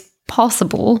that it is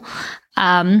possible.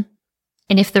 And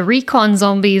if the recon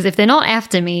zombies, if they're not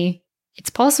after me, it's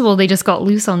possible they just got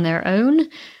loose on their own.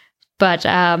 But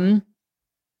the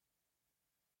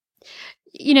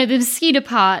mosquito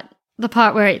part, the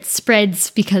part where it spreads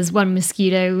because one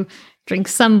mosquito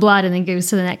drinks some blood and then goes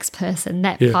to the next person,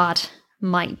 that part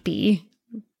might be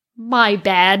my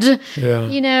bad.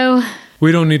 Yeah.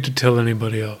 We don't need to tell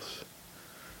anybody else.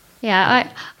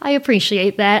 Yeah, I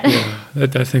appreciate that. Yeah,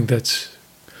 I think that's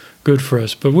good for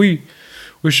us. But we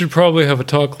should probably have a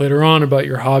talk later on about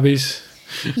your hobbies.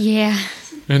 Yeah.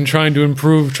 And trying to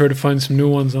improve, try to find some new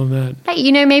ones on that.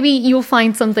 Hey, maybe you'll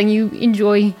find something you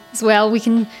enjoy as well. We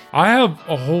can... I have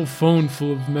a whole phone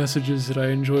full of messages that I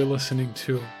enjoy listening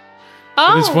to.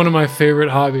 Oh! It's one of my favorite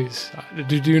hobbies.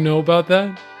 Did you know about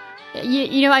that?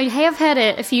 I have had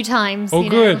it a few times. Oh,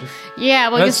 good. Yeah,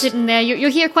 while you're sitting there. You're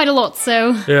here quite a lot,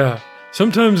 so... Yeah.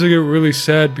 Sometimes I get really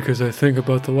sad because I think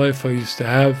about the life I used to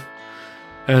have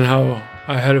and how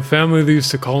I had a family that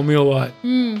used to call me a lot.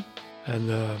 Mm. And,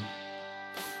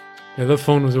 the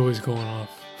phone was always going off.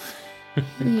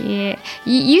 Yeah.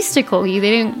 Used to call you.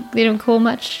 They don't call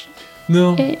much.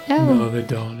 No. Oh. No, they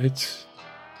don't.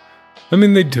 I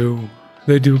mean, they do.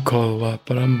 They do call a lot,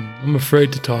 but I'm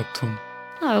afraid to talk to them.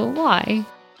 Oh, why?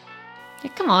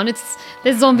 Yeah, come on,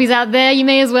 there's zombies out there. You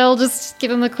may as well just give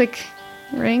them a quick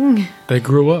ring. They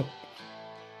grew up.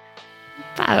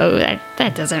 Oh,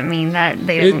 that doesn't mean that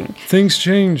they don't. Things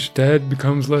change. Dad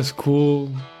becomes less cool.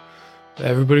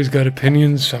 Everybody's got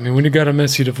opinions. I mean, when you got a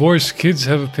messy divorce, kids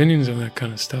have opinions on that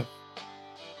kind of stuff.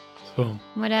 So,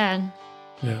 My dad.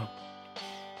 yeah.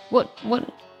 What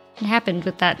happened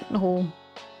with that whole...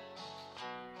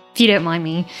 If you don't mind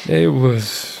me.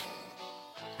 It's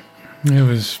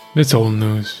old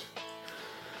news.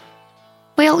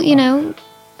 Well,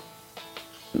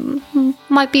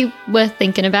 might be worth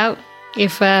thinking about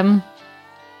if the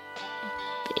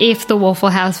Waffle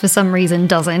House for some reason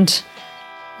doesn't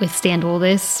withstand all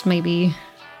this. Maybe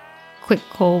quick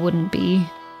call wouldn't be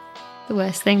the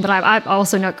worst thing, but I'm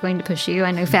also not going to push you.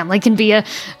 I know family can be a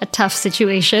tough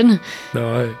situation.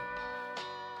 No,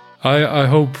 I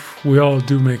hope we all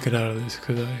do make it out of this,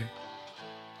 because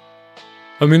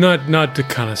I mean, not to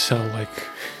kind of sound like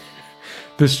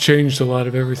this changed a lot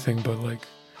of everything, but like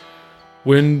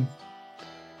when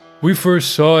we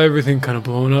first saw everything kind of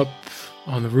blowing up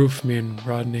on the roof, me and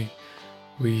Rodney,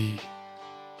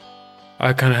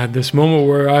 I kind of had this moment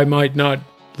where I might not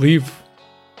leave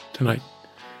tonight.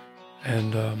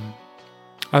 And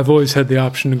I've always had the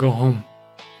option to go home.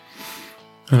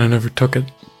 And I never took it.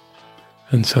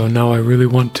 And so now I really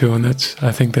want to, and I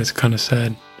think that's kind of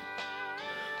sad.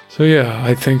 So yeah,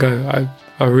 I think I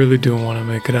really do want to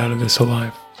make it out of this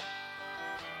alive.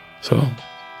 So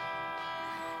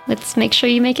Let's make sure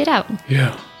you make it out.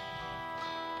 yeah.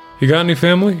 You got any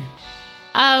family?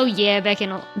 Oh yeah, back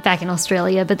in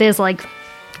Australia, but there's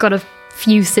got a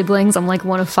few siblings. I'm like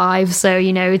one of 5, so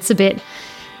it's a bit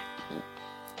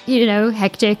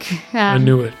hectic. I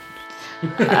knew it.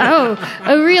 Oh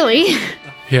really?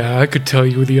 Yeah, I could tell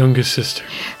you were the youngest sister.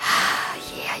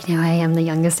 Yeah, I know I am the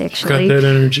youngest Got actually. that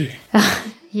energy.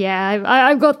 Yeah,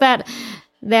 I've got that.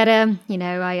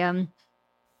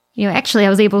 Actually, I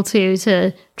was able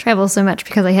to travel so much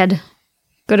because I had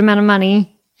good amount of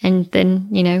money, and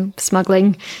then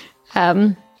smuggling really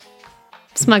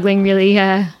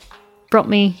brought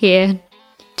me here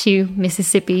to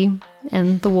Mississippi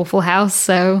and the Waffle House.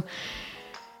 So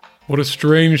What a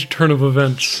strange turn of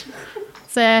events.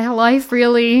 life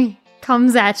really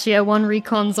comes at you one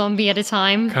recon zombie at a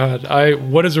time. God,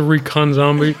 what is a recon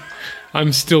zombie?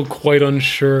 I'm still quite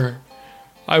unsure.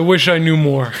 I wish I knew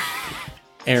more.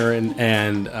 Aaron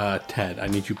and Ted, I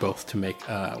need you both to make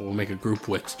a group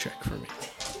wits check for me.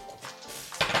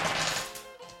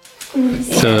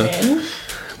 So,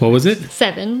 what was it?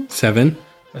 7. 7?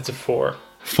 That's a 4.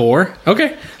 4?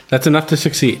 Okay, that's enough to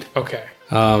succeed. Okay.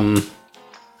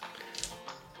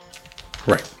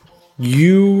 Right.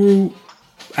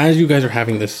 As you guys are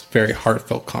having this very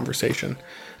heartfelt conversation,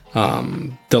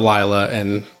 Delilah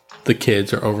and the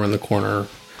kids are over in the corner.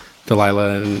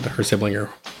 Delilah and her sibling are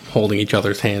holding each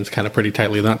other's hands kind of pretty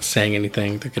tightly. They're not saying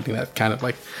anything. They're getting that kind of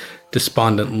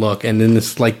despondent look. And in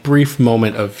this brief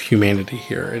moment of humanity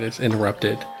here, it is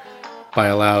interrupted by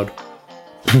a loud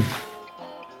poof,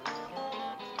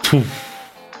 poof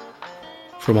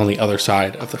from on the other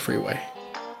side of the freeway.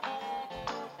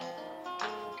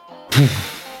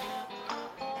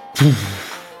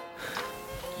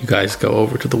 You guys go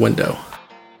over to the window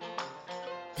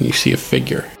and you see a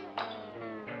figure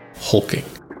hulking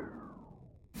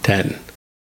 10,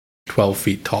 12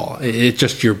 feet tall. It's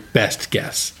just your best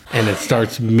guess. And it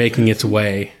starts making its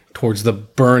way towards the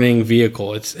burning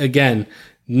vehicle. It's, again,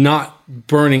 not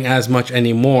burning as much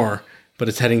anymore, but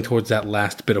it's heading towards that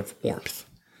last bit of warmth.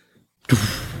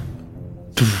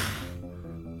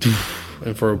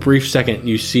 And for a brief second,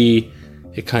 you see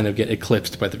it kind of get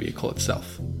eclipsed by the vehicle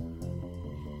itself.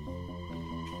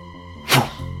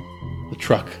 The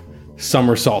truck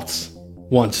somersaults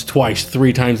once, twice,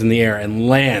 3 times in the air and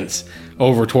lands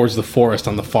over towards the forest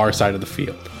on the far side of the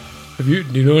field. Do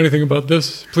you know anything about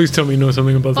this? Please tell me you know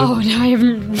something about this. Oh, no, I have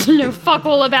no fuck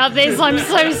all about this. I'm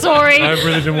so sorry. I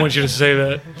really didn't want you to say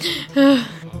that.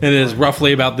 It is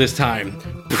roughly about this time.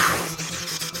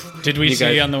 Did we see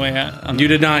guys- on the way out? You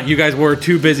did not. You guys were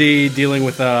too busy dealing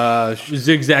with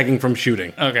zigzagging from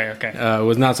shooting. Okay. It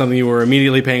was not something you were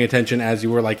immediately paying attention as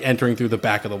you were entering through the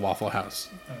back of the Waffle House.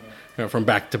 From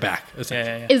back to back,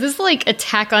 essentially. Yeah. Is this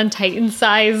Attack on Titan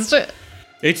sized?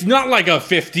 It's not like a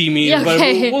 50 meter,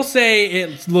 Okay. but we'll say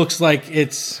it looks like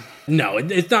it's... No,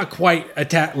 it's not quite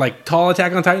tall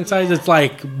Attack on Titan size. It's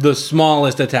the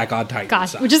smallest Attack on Titan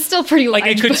Gosh, size. which is still pretty large.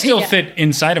 It could but still yeah. fit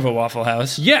inside of a Waffle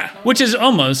House. Yeah. Which is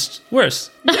almost worse.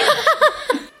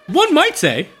 One might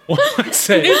say I'd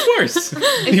say it's worse. Is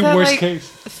the that worst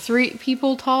case. 3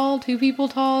 people tall, 2 people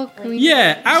tall? Can we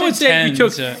Yeah, I would say if you 10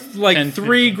 took to- like 10,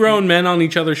 3 grown men on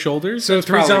each other's shoulders. So that's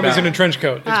 3 probably zombies about- in a trench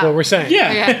coat. That's what we're saying.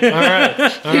 Yeah. Okay. All right.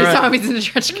 All 3 right. zombies in a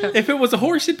trench coat. If it was a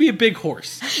horse, it'd be a big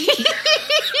horse.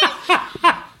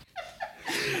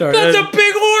 Sorry, That's a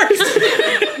big horse.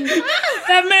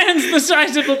 That man's the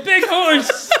size of a big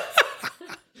horse.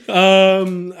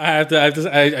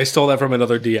 I stole that from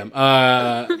another DM.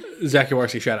 Zach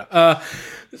Yawarski, shout out.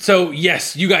 So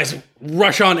yes, you guys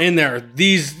rush on in there.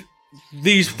 These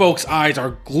folks' eyes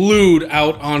are glued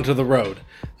out onto the road.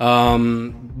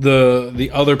 The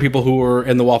other people who were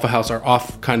in the Waffle House are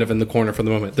off kind of in the corner for the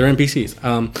moment. They're NPCs.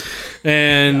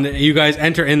 And you guys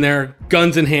enter in there,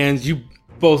 guns in hands. You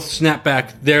both snap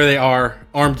back. There they are,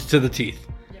 armed to the teeth.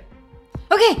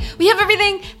 Okay, we have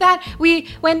everything that we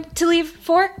went to leave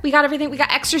for. We got everything. We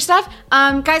got extra stuff.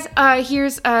 Guys,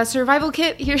 here's a survival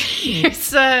kit.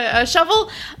 Here's a shovel.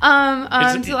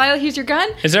 Delilah, here's your gun.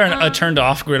 Is there a turned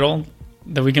off griddle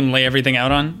that we can lay everything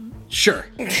out on? Sure.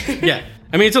 Yeah.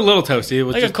 I mean, it's a little toasty. It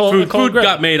was Like a just cold- food, a cold food grill.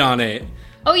 got made on it.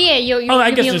 Oh yeah, your I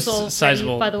guess meal's there's all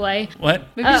sizable- ready, by the way. What?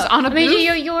 Maybe just on a I mean,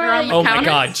 booth. you're or on the Oh my counter.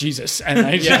 God, Jesus! And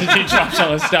he drops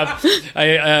all his stuff.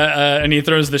 And he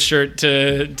throws the shirt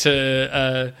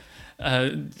to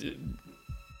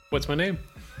What's my name?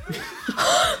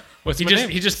 What's he my just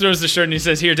name? he just throws the shirt and he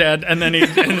says, "Here, Dad," and then he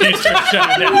starts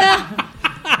shutting it down.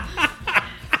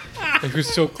 Like, we're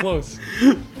so close.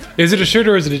 Is it a shirt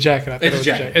or is it a jacket? I thought It's it a was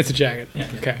jacket. It's a jacket.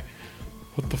 Okay.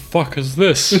 What the fuck is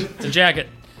this? It's a jacket.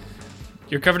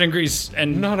 You're covered in grease,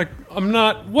 and I'm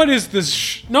not. What is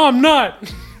this? No, I'm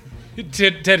not.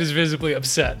 Ted is visibly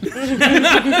upset.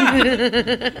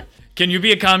 can you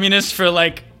be a communist for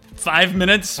like 5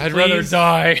 minutes? I'd rather please?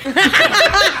 die.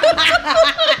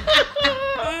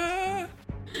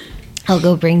 I'll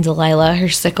go bring Delilah her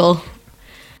sickle.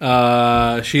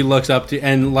 She looks up to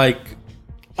and like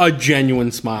a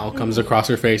genuine smile comes across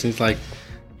her face, and it's like,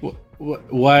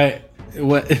 what?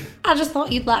 I just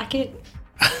thought you'd like it.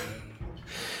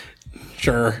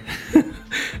 Sure.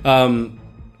 No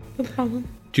problem.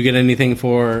 Did you get anything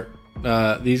for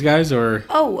these guys or?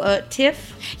 Oh,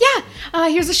 Tiff. Yeah.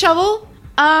 Here's a shovel.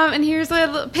 And here's a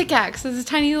little pickaxe. This is a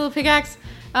tiny little pickaxe.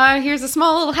 Here's a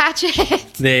small little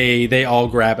hatchet. They all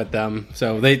grab at them,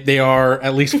 so they are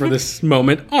at least for this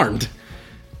moment armed.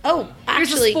 Oh, Here's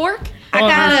a actually, fork. I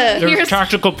got There's Here's-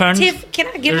 tactical pens. Tiff, can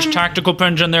I give There's them tactical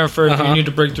pens in there for if you need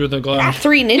to break through the I glass. got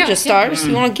 3 ninja yeah. stars?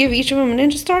 You want to give each of them a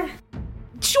ninja star?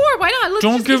 Sure, why not? Let's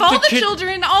Don't just give give all the the kid-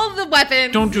 children all the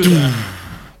weapons. Don't do that.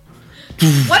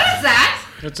 What is that?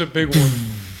 That's a big one.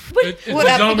 It's what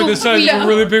a up? zombie the size of Yeah. a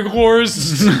really big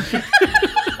horse.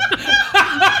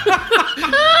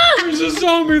 There's a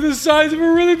zombie the size of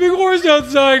a really big horse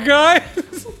outside,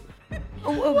 guys.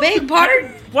 Oh, a big part?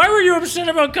 Why were you upset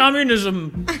about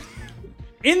communism?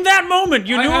 In that moment,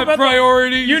 you I knew have about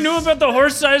priorities. you knew about the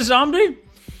horse-sized zombie.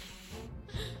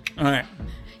 All right.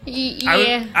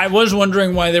 Yeah. I was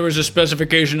wondering why there was a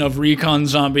specification of recon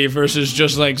zombie versus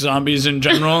just like zombies in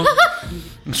general.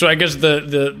 So I guess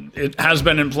it has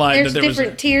been implied There's that there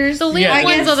different was. tiers. The little Yeah, I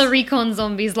ones guess. are the recon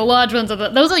zombies. The large ones are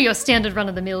those are your standard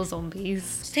run-of-the-mill zombies.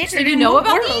 Standard Did you in know the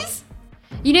about world. these?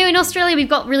 You know, in Australia we've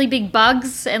got really big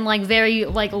bugs and like very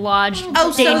like large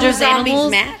Oh, so the dangerous zombies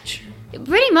animals. match?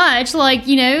 Pretty much, like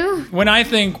you know. When I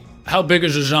think how big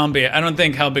is a zombie, I don't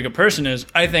think how big a person is.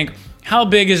 I think how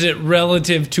big is it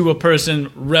relative to a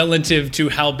person, relative to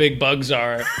how big bugs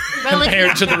are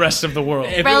compared to the rest of the world.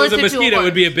 If it was Relative a to a mosquito, it horse.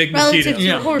 would be a big Relative mosquito. to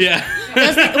Yeah. a horse. Yeah.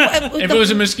 If it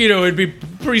was a mosquito, it'd be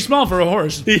pretty small for a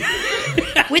horse.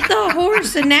 With the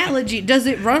horse analogy, does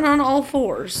it run on all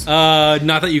 4s?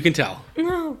 Not that you can tell.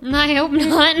 No. I hope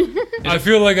not. I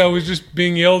feel like I was just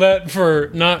being yelled at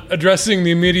for not addressing the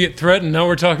immediate threat, and now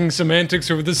we're talking semantics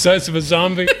over the size of a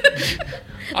zombie.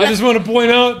 I just want to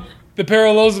point out the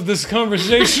parallels of this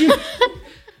conversation.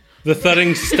 The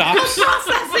thudding stops.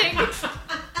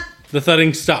 The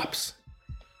thudding stops.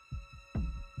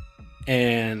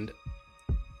 And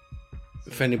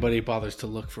if anybody bothers to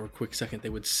look for a quick second, they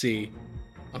would see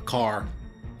a car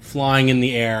flying in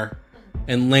the air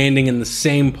and landing in the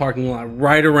same parking lot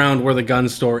right around where the gun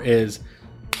store is.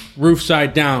 Roof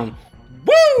side down.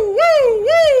 Woo, woo,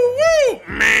 woo, woo.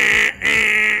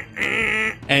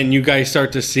 And you guys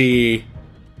start to see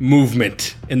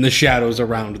movement in the shadows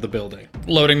around the building.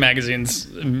 Loading magazines.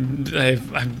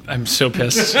 I'm so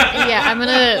pissed. Yeah, I'm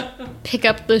gonna pick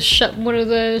up the one of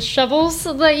the shovels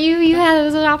that you had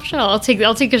as an option. I'll take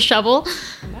a shovel.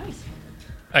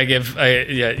 You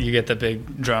get the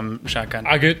big drum shotgun.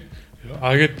 I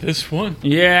get this one.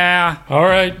 Yeah. All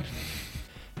right.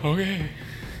 Okay.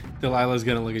 Delilah's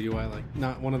gonna look at you while like,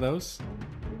 not one of those?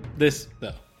 This,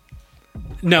 though.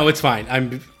 No, it's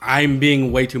fine. I'm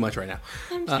being way too much right now.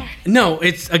 No,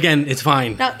 it's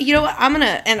fine. Now, you know what?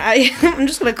 I'm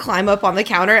just gonna climb up on the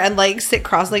counter and like sit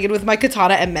cross-legged with my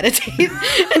katana and meditate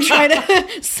and try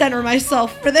to center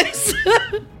myself for this.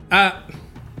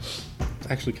 It's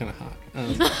actually kind of hot.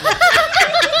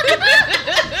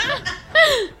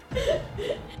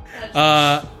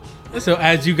 So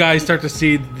as you guys start to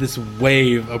see this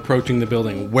wave approaching the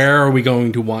building, where are we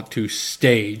going to want to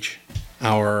stage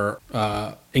our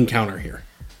encounter here?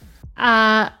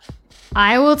 I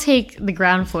will take the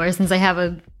ground floor since I have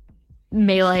a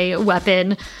melee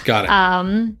weapon. Got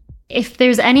it. If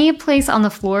there's any place on the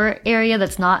floor area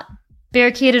that's not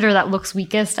barricaded or that looks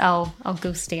weakest, I'll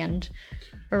go stand.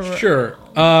 Sure.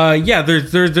 Yeah.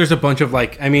 There's a bunch of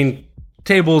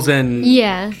tables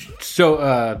and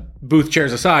so booth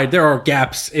chairs aside, there are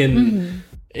gaps in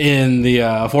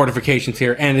the fortifications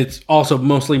here, and it's also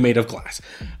mostly made of glass.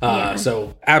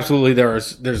 So absolutely,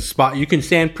 there's a spot you can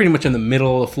stand pretty much in the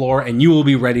middle of the floor, and you will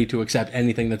be ready to accept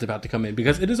anything that's about to come in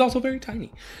because it is also very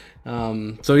tiny.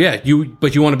 So yeah, you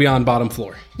want to be on bottom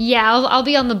floor. Yeah, I'll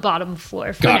be on the bottom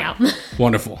floor for now.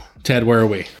 Wonderful. Ted, where are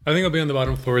we? I think I'll be on the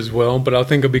bottom floor as well, but I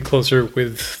think I'll be closer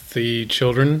with the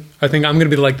children. I think I'm going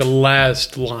to be like the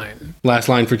last line. Last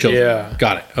line for children. Yeah.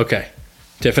 Got it. Okay.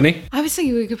 Tiffany? I was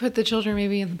thinking we could put the children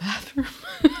maybe in the bathroom.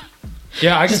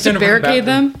 Yeah, I can Just to barricade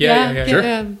them. Yeah.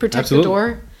 Sure. Protect Absolutely. the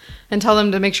door and tell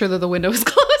them to make sure that the window is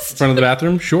closed. Front of the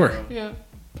bathroom? Sure. Yeah.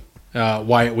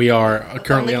 Wyatt, we are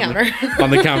currently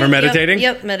on the counter meditating?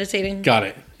 Yep, meditating. Got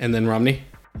it. And then Romney?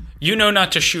 You know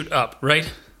not to shoot up,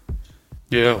 right?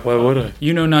 Yeah, why would I?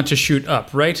 You know not to shoot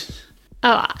up, right?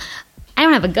 Oh, I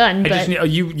don't have a gun, but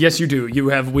Yes, you do.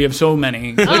 We have so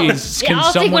many. Please, yeah,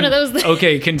 I'll take one of those then.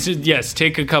 Okay, yes,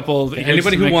 take a couple.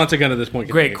 Anybody who wants a gun at this point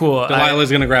can Great, take it. cool. Delilah's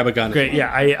going to grab a gun. Great,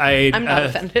 yeah. I'm not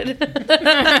offended.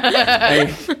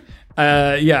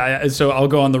 So I'll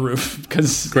go on the roof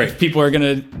because Great. people are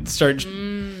gonna start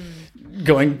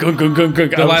going. Go.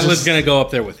 Delilah's going to go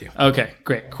up there with you. Okay,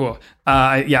 great, cool.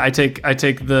 I take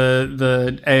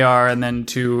the AR and then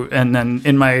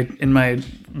in my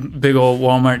big old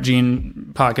Walmart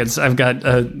jean pockets, I've got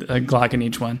a Glock in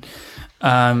each one.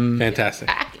 Fantastic.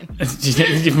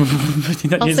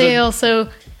 I'll say I also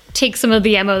take some of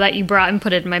the ammo that you brought and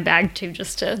put it in my bag too,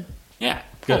 just to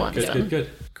hold on to them. Good.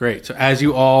 Great. So as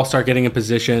you all start getting in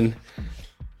position,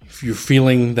 if you're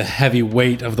feeling the heavy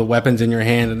weight of the weapons in your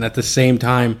hand, and at the same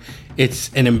time,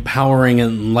 it's an empowering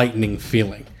and enlightening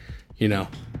feeling. You know,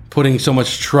 putting so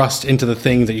much trust into the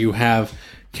things that you have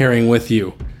carrying with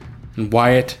you. And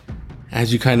Wyatt,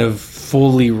 as you kind of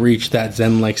fully reach that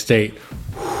Zen-like state,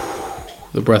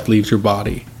 the breath leaves your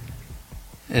body.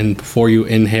 And before you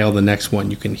inhale the next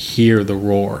one, you can hear the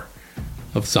roar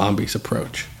of zombies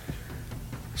approach.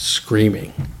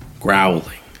 Screaming,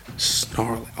 growling,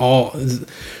 snarling, all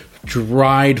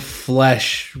dried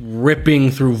flesh ripping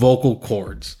through vocal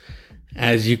cords.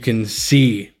 As you can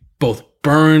see, both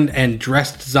burned and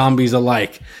dressed zombies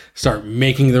alike start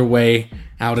making their way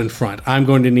out in front. I'm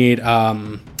going to need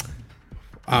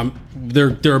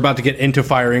they're about to get into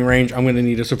firing range. I'm going to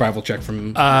need a survival check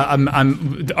from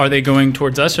Are they going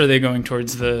towards us or are they going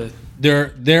towards the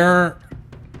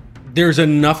there's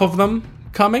enough of them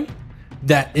coming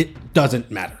that it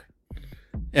doesn't matter.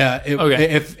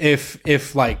 Okay.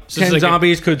 If like So 10 it's like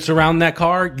zombies could surround that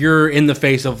car, you're in the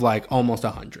face of like almost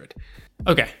 100.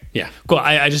 Okay. Yeah. Cool.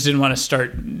 I just didn't want to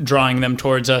start drawing them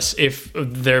towards us if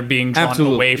they're being drawn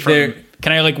Absolutely. away from.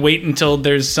 Can I wait until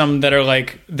there's some that are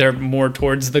they're more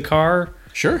towards the car?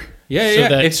 Sure.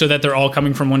 Yeah. So that they're all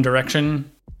coming from one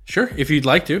direction. Sure, if you'd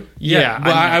like to. Yeah,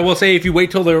 But I will say if you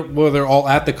wait till they're all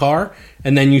at the car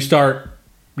and then you start,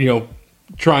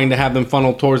 trying to have them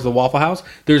funnel towards the Waffle House,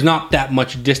 there's not that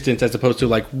much distance as opposed to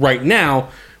right now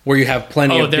where you have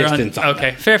plenty of distance on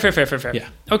okay. them. Fair. Yeah.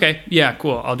 Okay. Yeah,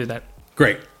 cool. I'll do that.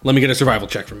 Great. Let me get a survival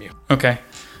check from you. Okay.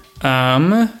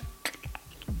 Yeah,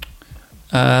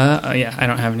 I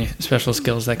don't have any special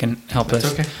skills that can help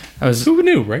us. Okay. I was Who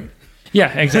knew, right?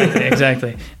 Yeah,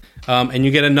 exactly. And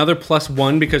you get another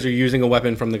 +1 because you're using a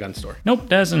weapon from the gun store. Nope,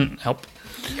 doesn't help.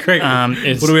 Great.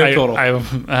 What do we have total?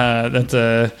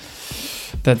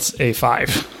 That's a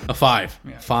 5. A 5.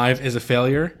 Yeah. 5 is a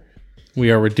failure. We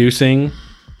are reducing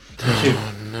to 2.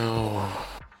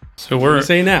 So What do you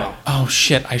say now? Oh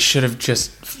shit! I should have just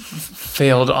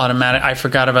failed automatic. I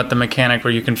forgot about the mechanic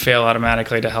where you can fail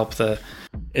automatically to help the.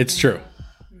 It's true.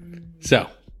 So,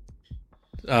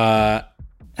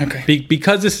 Okay.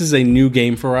 Because this is a new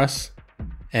game for us,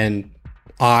 and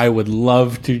I would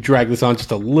love to drag this on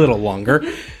just a little longer.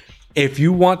 If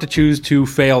you want to choose to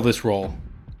fail this roll,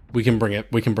 we can bring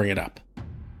it up.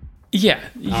 Yeah.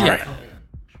 All right.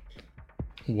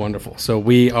 Wonderful. So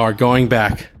we are going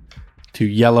back to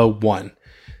yellow 1.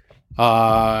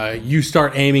 You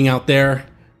start aiming out there,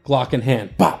 Glock in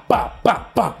hand. Bop, bop,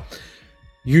 bop, bop.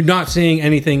 You're not seeing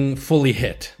anything fully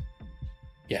hit.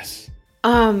 Yes.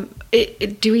 Do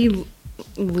we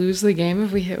lose the game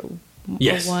if we hit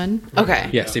Yes. a 1? Okay.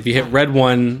 Yes, if you hit red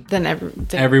 1, Then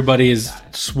everybody is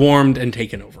swarmed and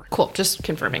taken over. cool. Just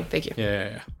confirming. Thank you.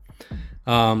 Yeah.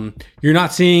 You're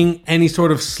not seeing any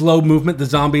sort of slow movement. The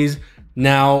zombies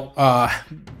now,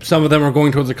 some of them are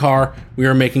going towards the car. We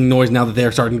are making noise now that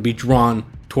they're starting to be drawn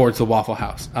towards the Waffle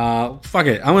House. Fuck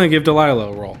it. I'm going to give Delilah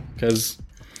a roll, because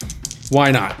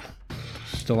why not?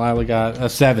 Delilah got a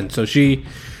 7, so she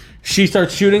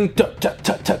starts shooting,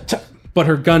 but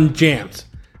her gun jams.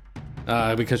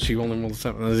 Because she only rolled a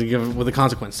 7 with a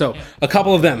consequence. So a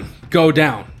couple of them go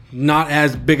down. Not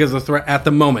as big as a threat at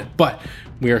the moment, but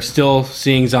we are still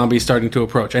seeing zombies starting to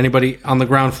approach. Anybody on the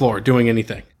ground floor doing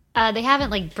anything? They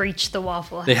haven't breached the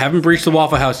Waffle House. They haven't breached the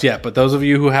Waffle House yet, but those of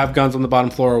you who have guns on the bottom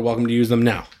floor are welcome to use them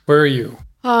now. Where are you?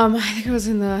 I think it was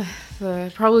in the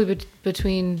probably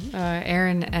between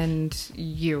Aaron and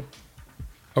you.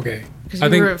 Okay. Because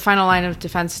you were final line of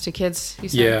defense to kids, you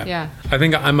said? Yeah. I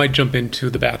think I might jump into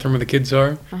the bathroom where the kids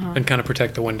are and kind of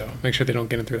protect the window. Make sure they don't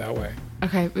get in through that way.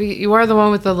 Okay. You are the one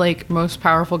with the, most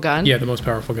powerful gun? Yeah, the most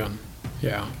powerful gun.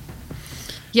 Yeah.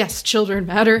 Yes, children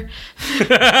matter. You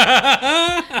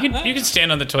can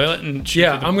stand on the toilet and shoot.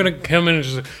 Yeah, I'm going to come in and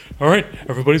just all right,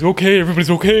 everybody's okay. And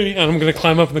I'm going to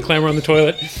climb up and climb around the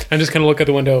toilet and just kind of look out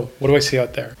the window. What do I see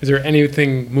out there? Is there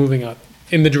anything moving out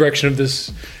in the direction of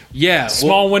this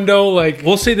small window?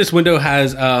 We'll say this window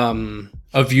has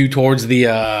a view towards the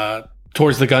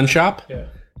gun shop. Yeah.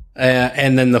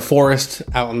 And then the forest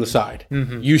out on the side.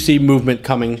 Mm-hmm. You see movement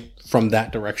coming from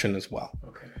that direction as well.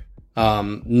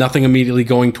 Okay. Nothing immediately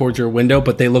going towards your window,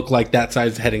 but they look like that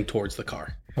side's heading towards the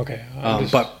car. Okay.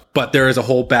 But there is a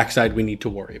whole backside we need to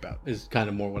worry about, is kind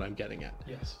of more what I'm getting at.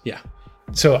 Yes. Yeah.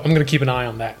 So I'm going to keep an eye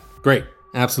on that. Great.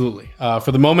 Absolutely.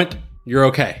 For the moment, you're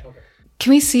okay. Can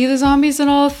we see the zombies at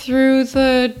all through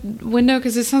the window?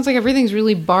 Because it sounds like everything's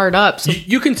really barred up. So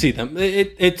You can see them.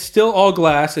 It's still all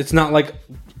glass. It's not like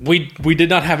we did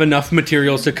not have enough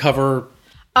materials to cover.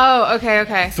 Oh,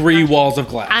 okay. 3 walls of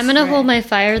glass. I'm gonna hold my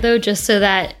fire though, just so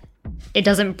that it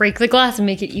doesn't break the glass and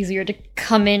make it easier to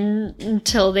come in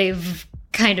until they've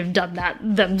kind of done that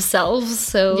themselves.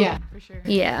 So yeah, for sure.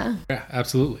 Yeah,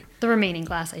 absolutely. the remaining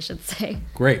glass, I should say.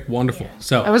 Great, wonderful. I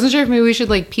So wasn't sure if maybe we should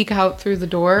peek out through the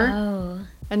door Oh,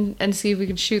 and see if we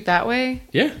can shoot that way.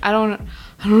 yeah, I don't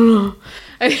know.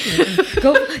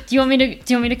 go. Do you want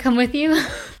me to come with you?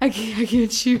 I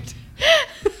can't shoot.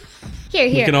 Here.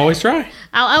 you can always try.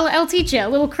 I'll teach you a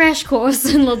little crash course,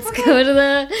 and let's go to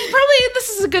the. Probably this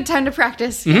is a good time to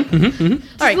practice. Mm-hmm.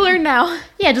 Just All right. learn now.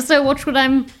 Yeah, just so watch what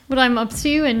I'm up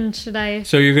to, and should I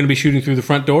So you're going to be shooting through the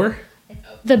front door,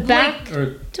 the back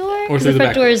or door? or 'Cause through the front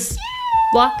back door door. is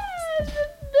locked.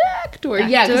 Back door. Back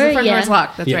Yeah, because door, the front door yeah. is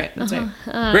locked. That's Yeah. right. That's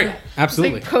right. great,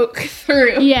 absolutely. Poke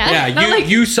through. Yeah. Yeah,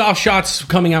 you saw shots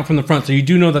coming out from the front, so you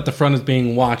do know that the front is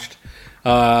being watched.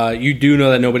 You do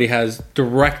know that nobody has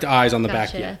direct eyes on the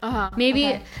back Gotcha. yet.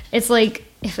 Maybe it's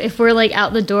if we're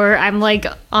out the door, I'm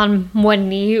on one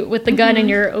knee with the gun and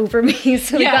you're over me,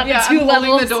 so we got the 2 I'm levels.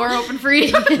 holding the door open for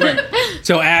you.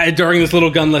 So during this little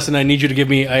gun lesson, I need you to give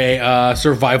me a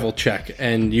survival check,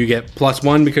 and you get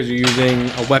 +1 because you're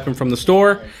using a weapon from the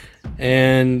store,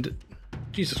 and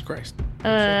Jesus Christ.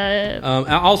 I'll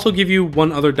also give you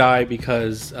 1 other die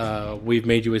because we've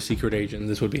made you a secret agent.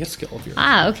 This would be a skill of yours.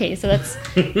 Okay, so that's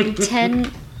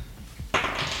 10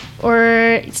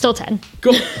 or still 10.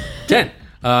 Cool. 10.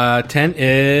 10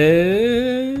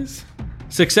 is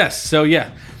success. So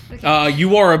yeah,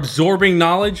 you are absorbing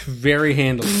knowledge very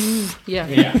handily. Yeah.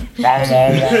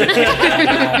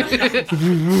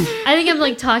 I think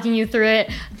I'm talking you through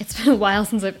it. It's been a while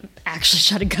since I've actually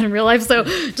shot a gun in real life, so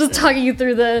just talking you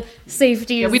through the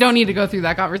safety. Yeah, we don't need to go through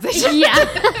that conversation.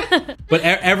 Yeah. But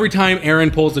every time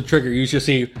Aaron pulls the trigger, you just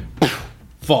see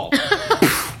fall,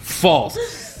 falls.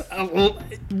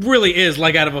 It really is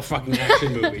like out of a fucking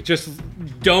action movie. Just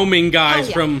doming guys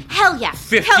from Hell yeah.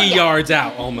 50 yards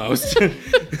out almost.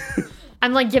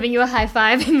 I'm giving you a high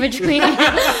five in between.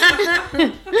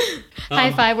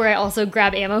 High five where I also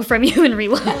grab ammo from you and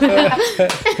reload.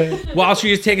 While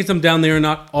she is taking some down, they are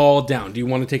not all down. Do you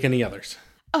want to take any others?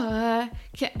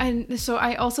 And so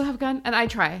I also have gun, and I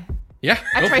try. Yeah.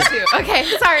 I try too. Okay,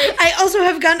 sorry. I also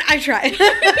have gun. I try.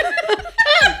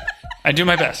 I do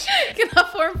my best.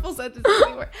 Cannot form full sentences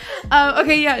anymore.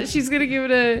 Okay, yeah, she's gonna give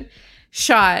it a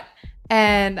shot,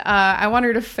 and I want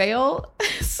her to fail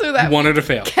so that Want her to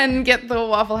fail. can get the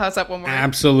Waffle House up one more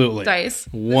Absolutely. dice.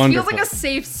 Wonderful. This feels like a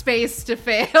safe space to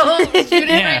fail. Shooting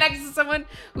right next to someone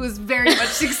who's very much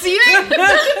succeeding.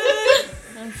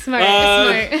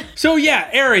 Smart. So yeah,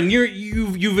 Aaron,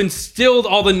 you've instilled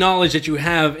all the knowledge that you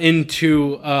have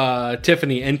into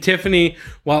Tiffany, and Tiffany,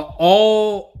 while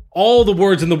all the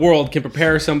words in the world can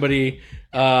prepare somebody,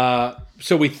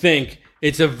 so we think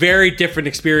it's a very different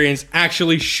experience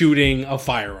actually shooting a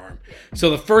firearm. So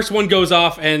the first one goes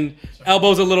off, and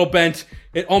elbow's a little bent.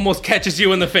 It almost catches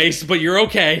you in the face, but you're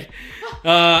okay.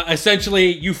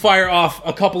 Essentially, you fire off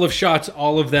a couple of shots.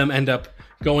 All of them end up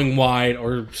going wide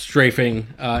or strafing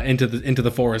into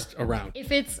the forest around.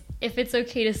 If it's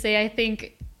okay to say, I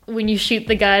think when you shoot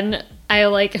the gun, I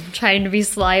like am trying to be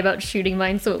sly about shooting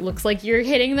mine so it looks like you're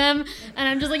hitting them, and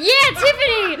I'm just like, yeah,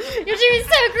 Tiffany, you're doing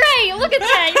so great. Look at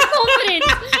that, you're confident,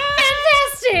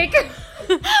 fantastic.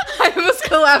 I almost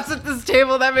collapsed at this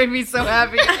table. That made me so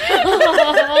happy.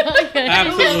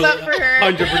 Absolutely, Love for her.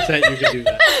 100% you can do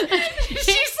that. She's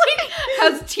like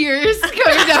has tears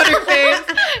coming down her face.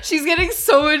 She's getting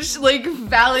so much like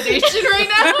validation right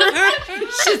now.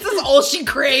 This is all she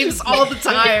craves all the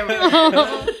time.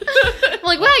 I'm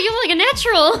like, wow, you're like a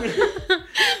natural.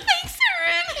 Thanks,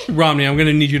 Aaron. Romney, I'm going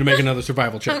to need you to make another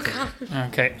survival check.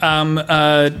 Okay.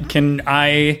 Can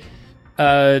I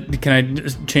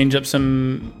just change up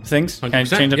some things? Can I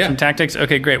 100%, change up yeah. some tactics?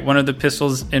 Okay, great. One of the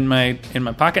pistols in my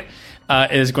pocket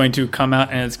is going to come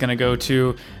out, and it's going to go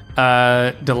to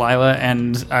Delilah,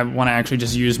 and I want to actually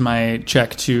just use my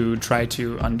check to try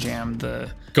to unjam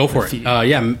the. Go for the it. feed.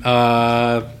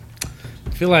 I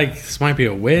feel like this might be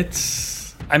a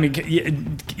wits. I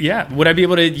mean, yeah. Would I be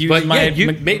able to use But my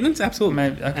maintenance?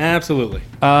 Absolutely. Absolutely.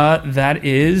 That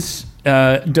is.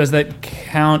 Does that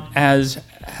count as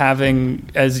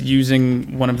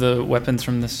using one of the weapons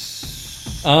from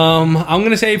this? I'm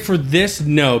going to say for this,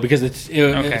 no, because it's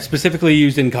specifically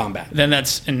used in combat. Then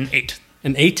that's an 8.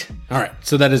 An 8? All right.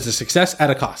 So that is a success at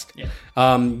a cost. Yeah.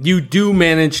 You do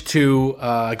manage to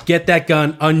get that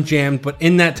gun unjammed, but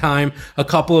in that time, a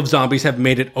couple of zombies have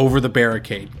made it over the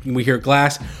barricade. We hear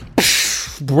glass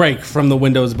break from the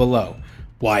windows below.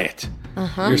 Wyatt,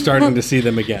 you're starting to see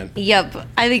them again. Yep.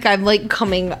 I think I'm like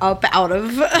coming up out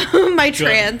of my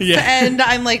trance, and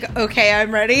I'm like, okay,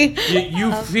 I'm ready.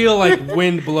 You feel like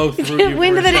wind blow through you.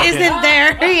 Wind for a that second. isn't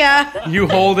there. Yeah. You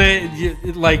hold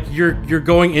it, like you're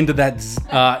going into that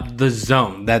the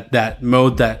zone, that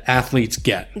mode that athletes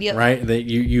get, Yep. right? That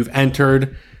you've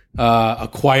entered a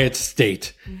quiet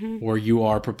state where you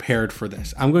are prepared for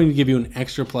this. I'm going to give you an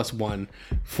extra +1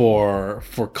 for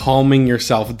calming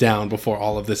yourself down before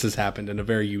all of this has happened in a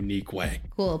very unique way.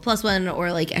 Cool. +1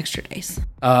 or like extra dice.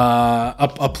 A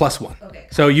 +1. Okay.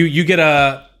 So you get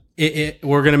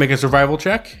we're going to make a survival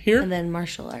check here. And then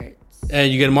martial arts.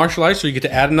 You get a martial arts, so you get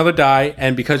to add another die,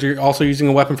 and because you're also using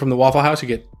a weapon from the Waffle House, you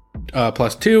get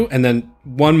 +2, and then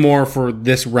one more for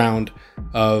this round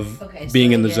of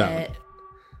being in the zone.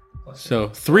 So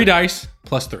 3 dice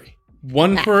 +3.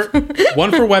 One for weapon, One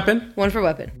for weapon.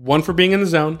 one for being in the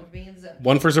zone,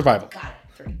 one for survival. Got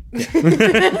it. 3.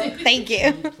 Thank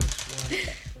you.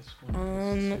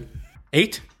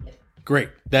 8. Great.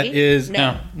 That 8? is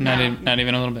No, not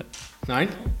even a little bit. 9.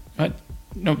 What?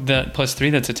 No, that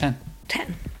 +3. That's a 10.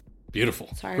 10. Beautiful.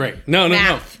 Sorry. Great. No.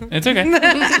 Math. It's okay.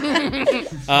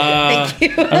 Thank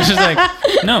you. I was just like,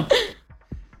 no.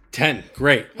 10.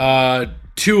 Great.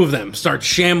 2 of them start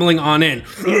shambling on in.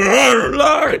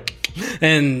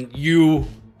 And you,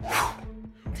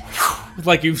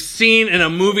 like you've seen in a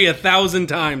movie 1,000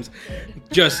 times,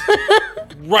 just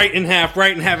right in half.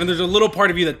 And there's a little part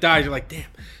of you that dies. You're like, damn,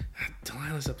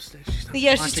 Delilah's upstairs. She's not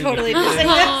Yeah, she's watching totally me. missing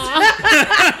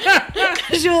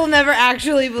this. She will never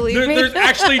actually believe me. There's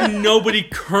actually nobody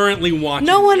currently watching.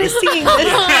 No one is seeing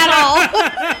this at all.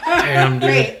 Damn, dude.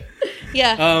 Great.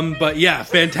 Yeah. But yeah,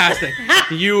 fantastic.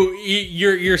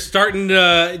 You're starting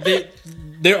to.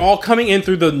 They're all coming in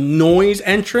through the noise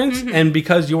entrance, and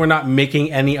because you are not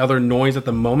making any other noise at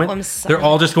the moment, I'm sorry. they're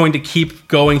all just going to keep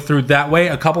going through that way.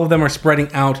 A couple of them are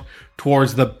spreading out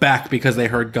towards the back because they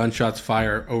heard gunshots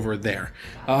fire over there.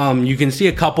 You can see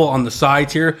a couple on the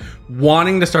sides here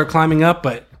wanting to start climbing up,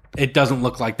 but it doesn't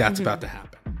look like that's about to happen.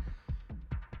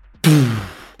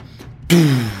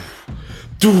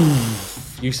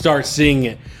 You start seeing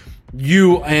it.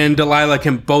 You and Delilah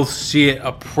can both see it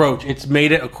approach. It's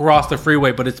made it across the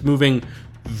freeway, but it's moving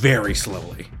very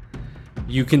slowly.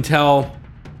 You can tell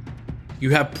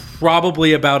you have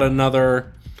probably about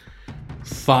another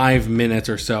 5 minutes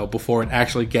or so before it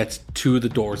actually gets to the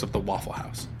doors of the Waffle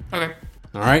House. Okay.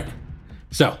 All right?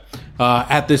 So,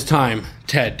 at this time,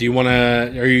 Ted, do you want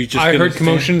to? Are you just? I gonna heard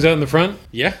commotions out in the front.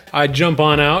 Yeah. I jump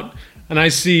on out, and I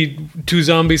see 2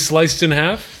 zombies sliced in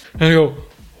half, and I go,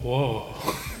 "Whoa,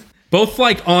 Both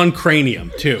like on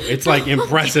cranium too. It's like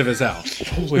impressive as hell.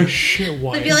 holy shit!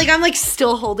 Why?" I feel like I'm like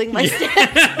still holding my stance.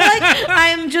 Like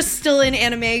I'm just still in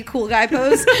anime cool guy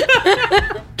pose.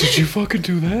 Did you fucking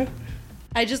do that?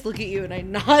 I just look at you and I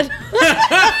nod.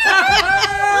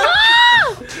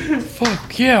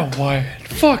 Fuck yeah, Wyatt.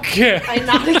 Fuck yeah. I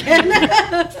nod again.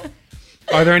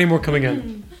 Are there any more coming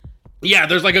in? Yeah,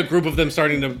 there's like a group of them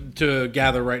starting to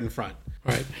gather right in front.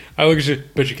 All right. I look at you.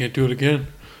 Bet you can't do it again.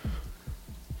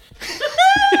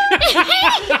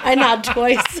 I nod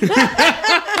twice.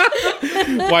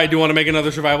 Why, do you want to make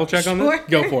another survival check on Sure. this?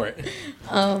 Go for it.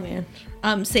 Oh man.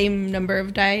 Same number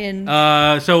of die and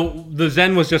So the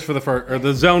Zen was just for the first, or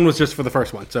the zone was just for the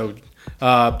first one. So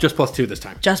just +2 this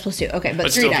time. just +2. Okay,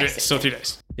 but 3 still dice. Still 3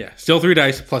 dice. Yeah, still 3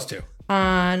 dice +2.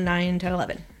 9, 10,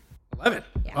 11. 11.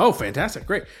 Oh, fantastic.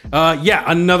 Great. Yeah,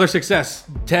 another success.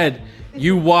 Ted,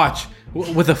 you watch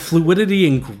with a fluidity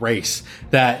and grace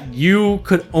that you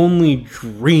could only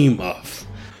dream of.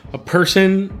 A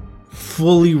person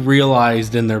fully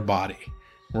realized in their body,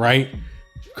 right?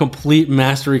 Complete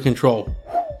mastery control.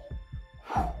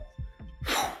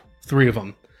 3 of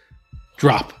them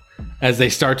drop as they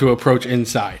start to approach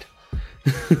inside.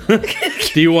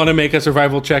 Do you want to make a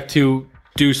survival check to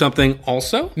do something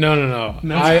also? No.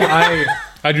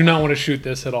 I do not want to shoot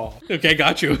this at all. Okay,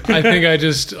 got you. I think I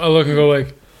look and go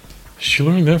like, she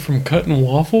learned that from cutting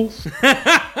waffles?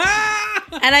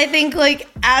 And I think like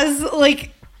as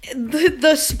like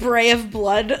the spray of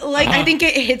blood, like I think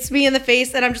it hits me in the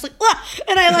face and I'm just like, "Wah!"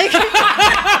 And I like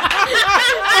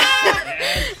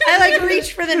I like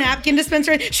reach for the napkin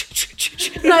dispenser and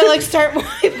I like start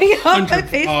wiping it off my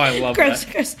face. Oh, I love that.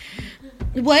 Gross.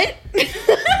 What?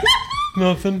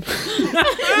 Nothing.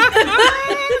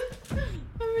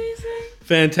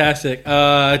 Fantastic.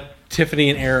 Tiffany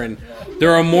and Aaron,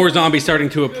 there are more zombies starting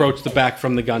to approach the back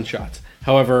from the gunshots.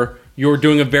 However, you're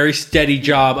doing a very steady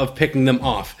job of picking them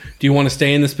off. Do you want to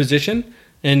stay in this position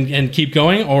and keep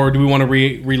going, or do we want to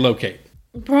relocate?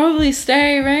 Probably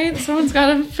stay, right? Someone's got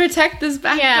to protect this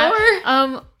back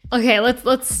door. Okay,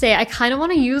 let's stay. I kind of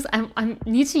want to use. I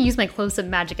need to use my close-up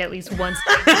magic at least once.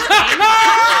 So,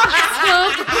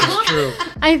 True.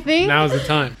 I think Now's the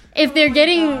time. if they're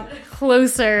getting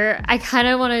closer, I kind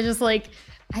of want to just like,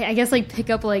 I guess like pick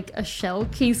up like a shell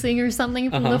casing or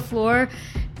something from the floor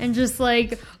and just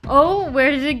like, oh, where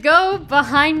did it go?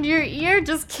 Behind your ear?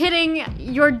 Just kidding,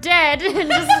 you're dead. And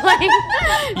just like,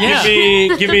 Yeah.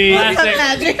 Give me. Classic.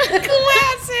 Magic.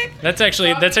 Classic. That's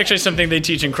actually something they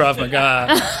teach in Krav Maga.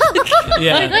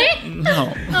 Yeah. really?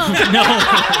 No.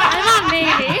 I thought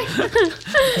maybe.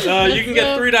 You can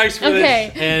get 3 dice for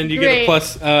Okay, this, and you get a great.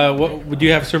 plus. What would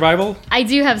you have? Survival? I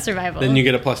do have survival. Then you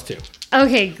get a +2.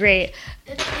 Okay, great.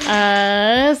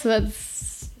 So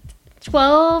that's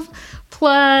 12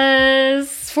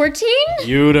 plus 14?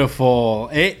 Beautiful.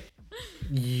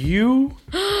 You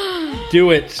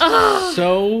do it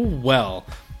so well.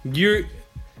 You're.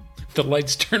 The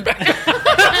lights turn back.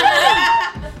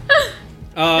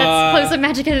 That's close-up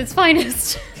magic at its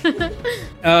finest.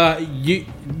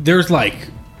 There's like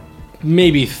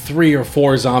maybe 3 or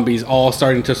 4 zombies all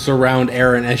starting to surround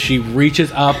Erin as she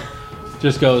reaches up,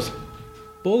 just goes,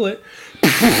 bullet.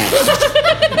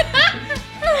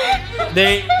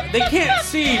 They can't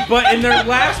see, but in their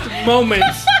last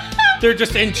moments, they're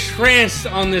just entranced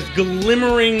on this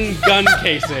glimmering gun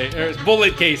casing or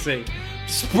bullet casing.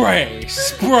 Spray,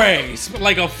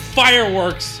 like a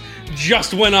fireworks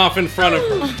just went off in front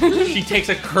of her. She takes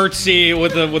a curtsy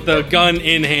with the gun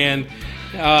in hand.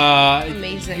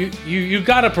 Amazing. You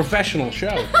got a professional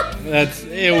show.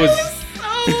 It was.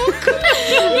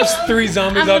 There's 3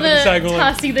 zombies I'm off to the gonna side going,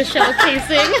 toss you the shell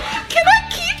casing. Can I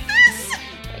keep this?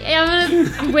 Yeah, I'm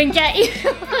gonna wink at you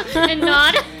and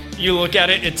nod. You look at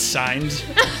it, it's signed.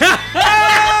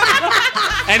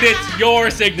 And it's your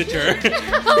signature.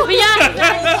 Oh yeah,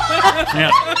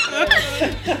 Yeah.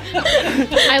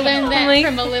 I learned that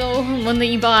from a little one that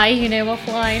you buy,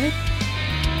 offline.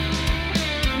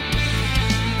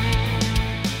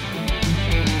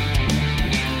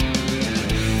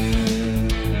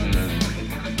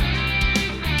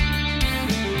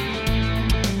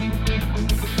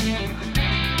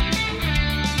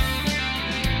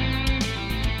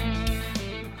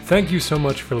 Thank you so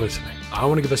much for listening. I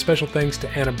want to give a special thanks to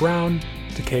Anna Brown,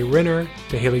 to Kay Rinner,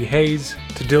 to Haley Hayes,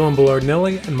 to Dylan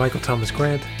Ballardinelli, and Michael Thomas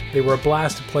Grant. They were a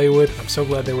blast to play with. I'm so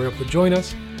glad they were able to join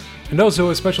us. And also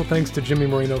a special thanks to Jimmy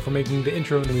Marino for making the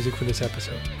intro and the music for this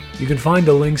episode. You can find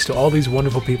the links to all these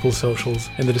wonderful people's socials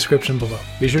in the description below.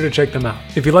 Be sure to check them out.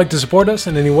 If you'd like to support us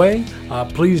in any way,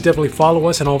 please definitely follow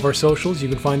us on all of our socials. You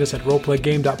can find us at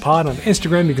roleplaygame.pod on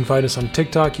Instagram. You can find us on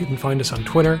TikTok. You can find us on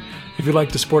Twitter. If you'd like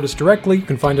to support us directly, you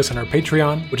can find us on our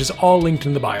Patreon, which is all linked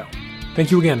in the bio.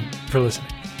 Thank you again for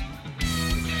listening.